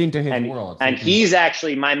 definitely get into his world. And he's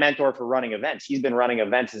actually my mentor for running events. He's been running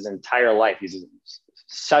events his entire life. He's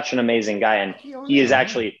such an amazing guy. And he is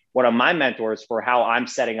actually one of my mentors for how I'm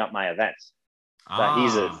setting up my events.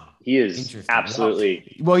 He is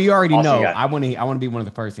absolutely well. You already awesome know. Guy. I want to be one of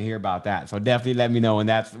the first to hear about that. So definitely let me know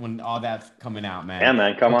when all that's coming out, man. Yeah,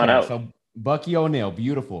 man, come on out. So Bucky O'Neill,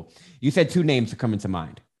 beautiful. You said two names are coming to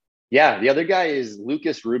mind. Yeah, the other guy is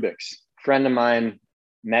Lucas Rubix, friend of mine.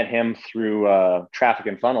 Met him through Traffic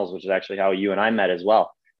and Funnels, which is actually how you and I met as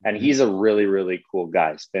well. And he's a really, really cool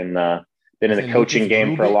guy. He's been in the coaching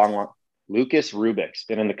game for a long. Lucas Rubix,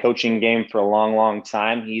 been in the coaching game for a long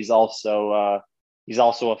time. He's also a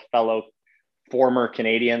fellow former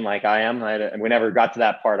Canadian like I am. We never got to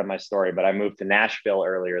that part of my story, but I moved to Nashville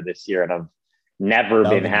earlier this year, and I've never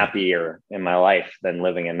been happier in my life than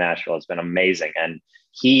living in Nashville. It's been amazing. And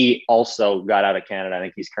he also got out of Canada. I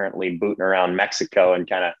think he's currently booting around Mexico and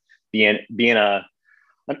kind of being an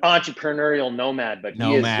entrepreneurial nomad. But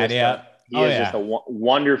he is just a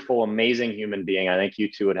wonderful, amazing human being. I think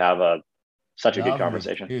you two would have such a good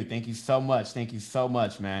conversation. Dude, thank you so much. Thank you so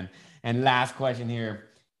much, man. And last question here.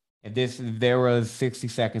 If there was 60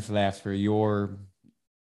 seconds left for your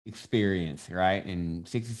experience, right? And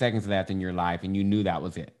 60 seconds left in your life, and you knew that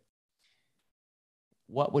was it,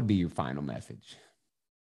 what would be your final message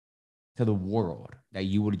to the world that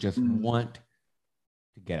you would just want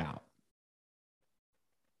to get out?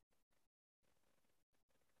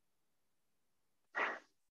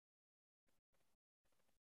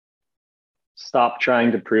 Stop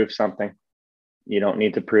trying to prove something. You don't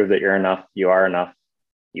need to prove that you're enough. You are enough.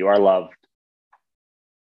 You are loved.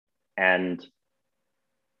 And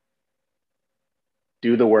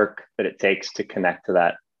do the work that it takes to connect to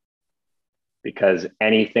that. Because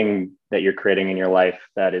anything that you're creating in your life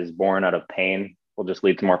that is born out of pain will just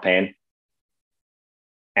lead to more pain.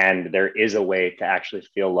 And there is a way to actually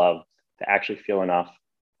feel loved, to actually feel enough.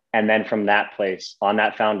 And then from that place, on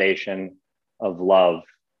that foundation of love,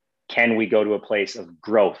 can we go to a place of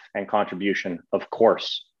growth and contribution? Of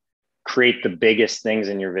course. Create the biggest things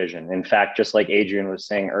in your vision. In fact, just like Adrian was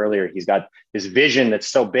saying earlier, he's got this vision that's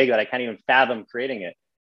so big that I can't even fathom creating it.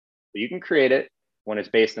 But you can create it when it's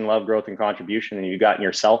based in love, growth, and contribution, and you've gotten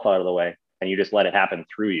yourself out of the way and you just let it happen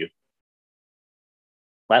through you.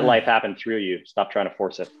 Let life happen through you. Stop trying to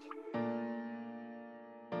force it.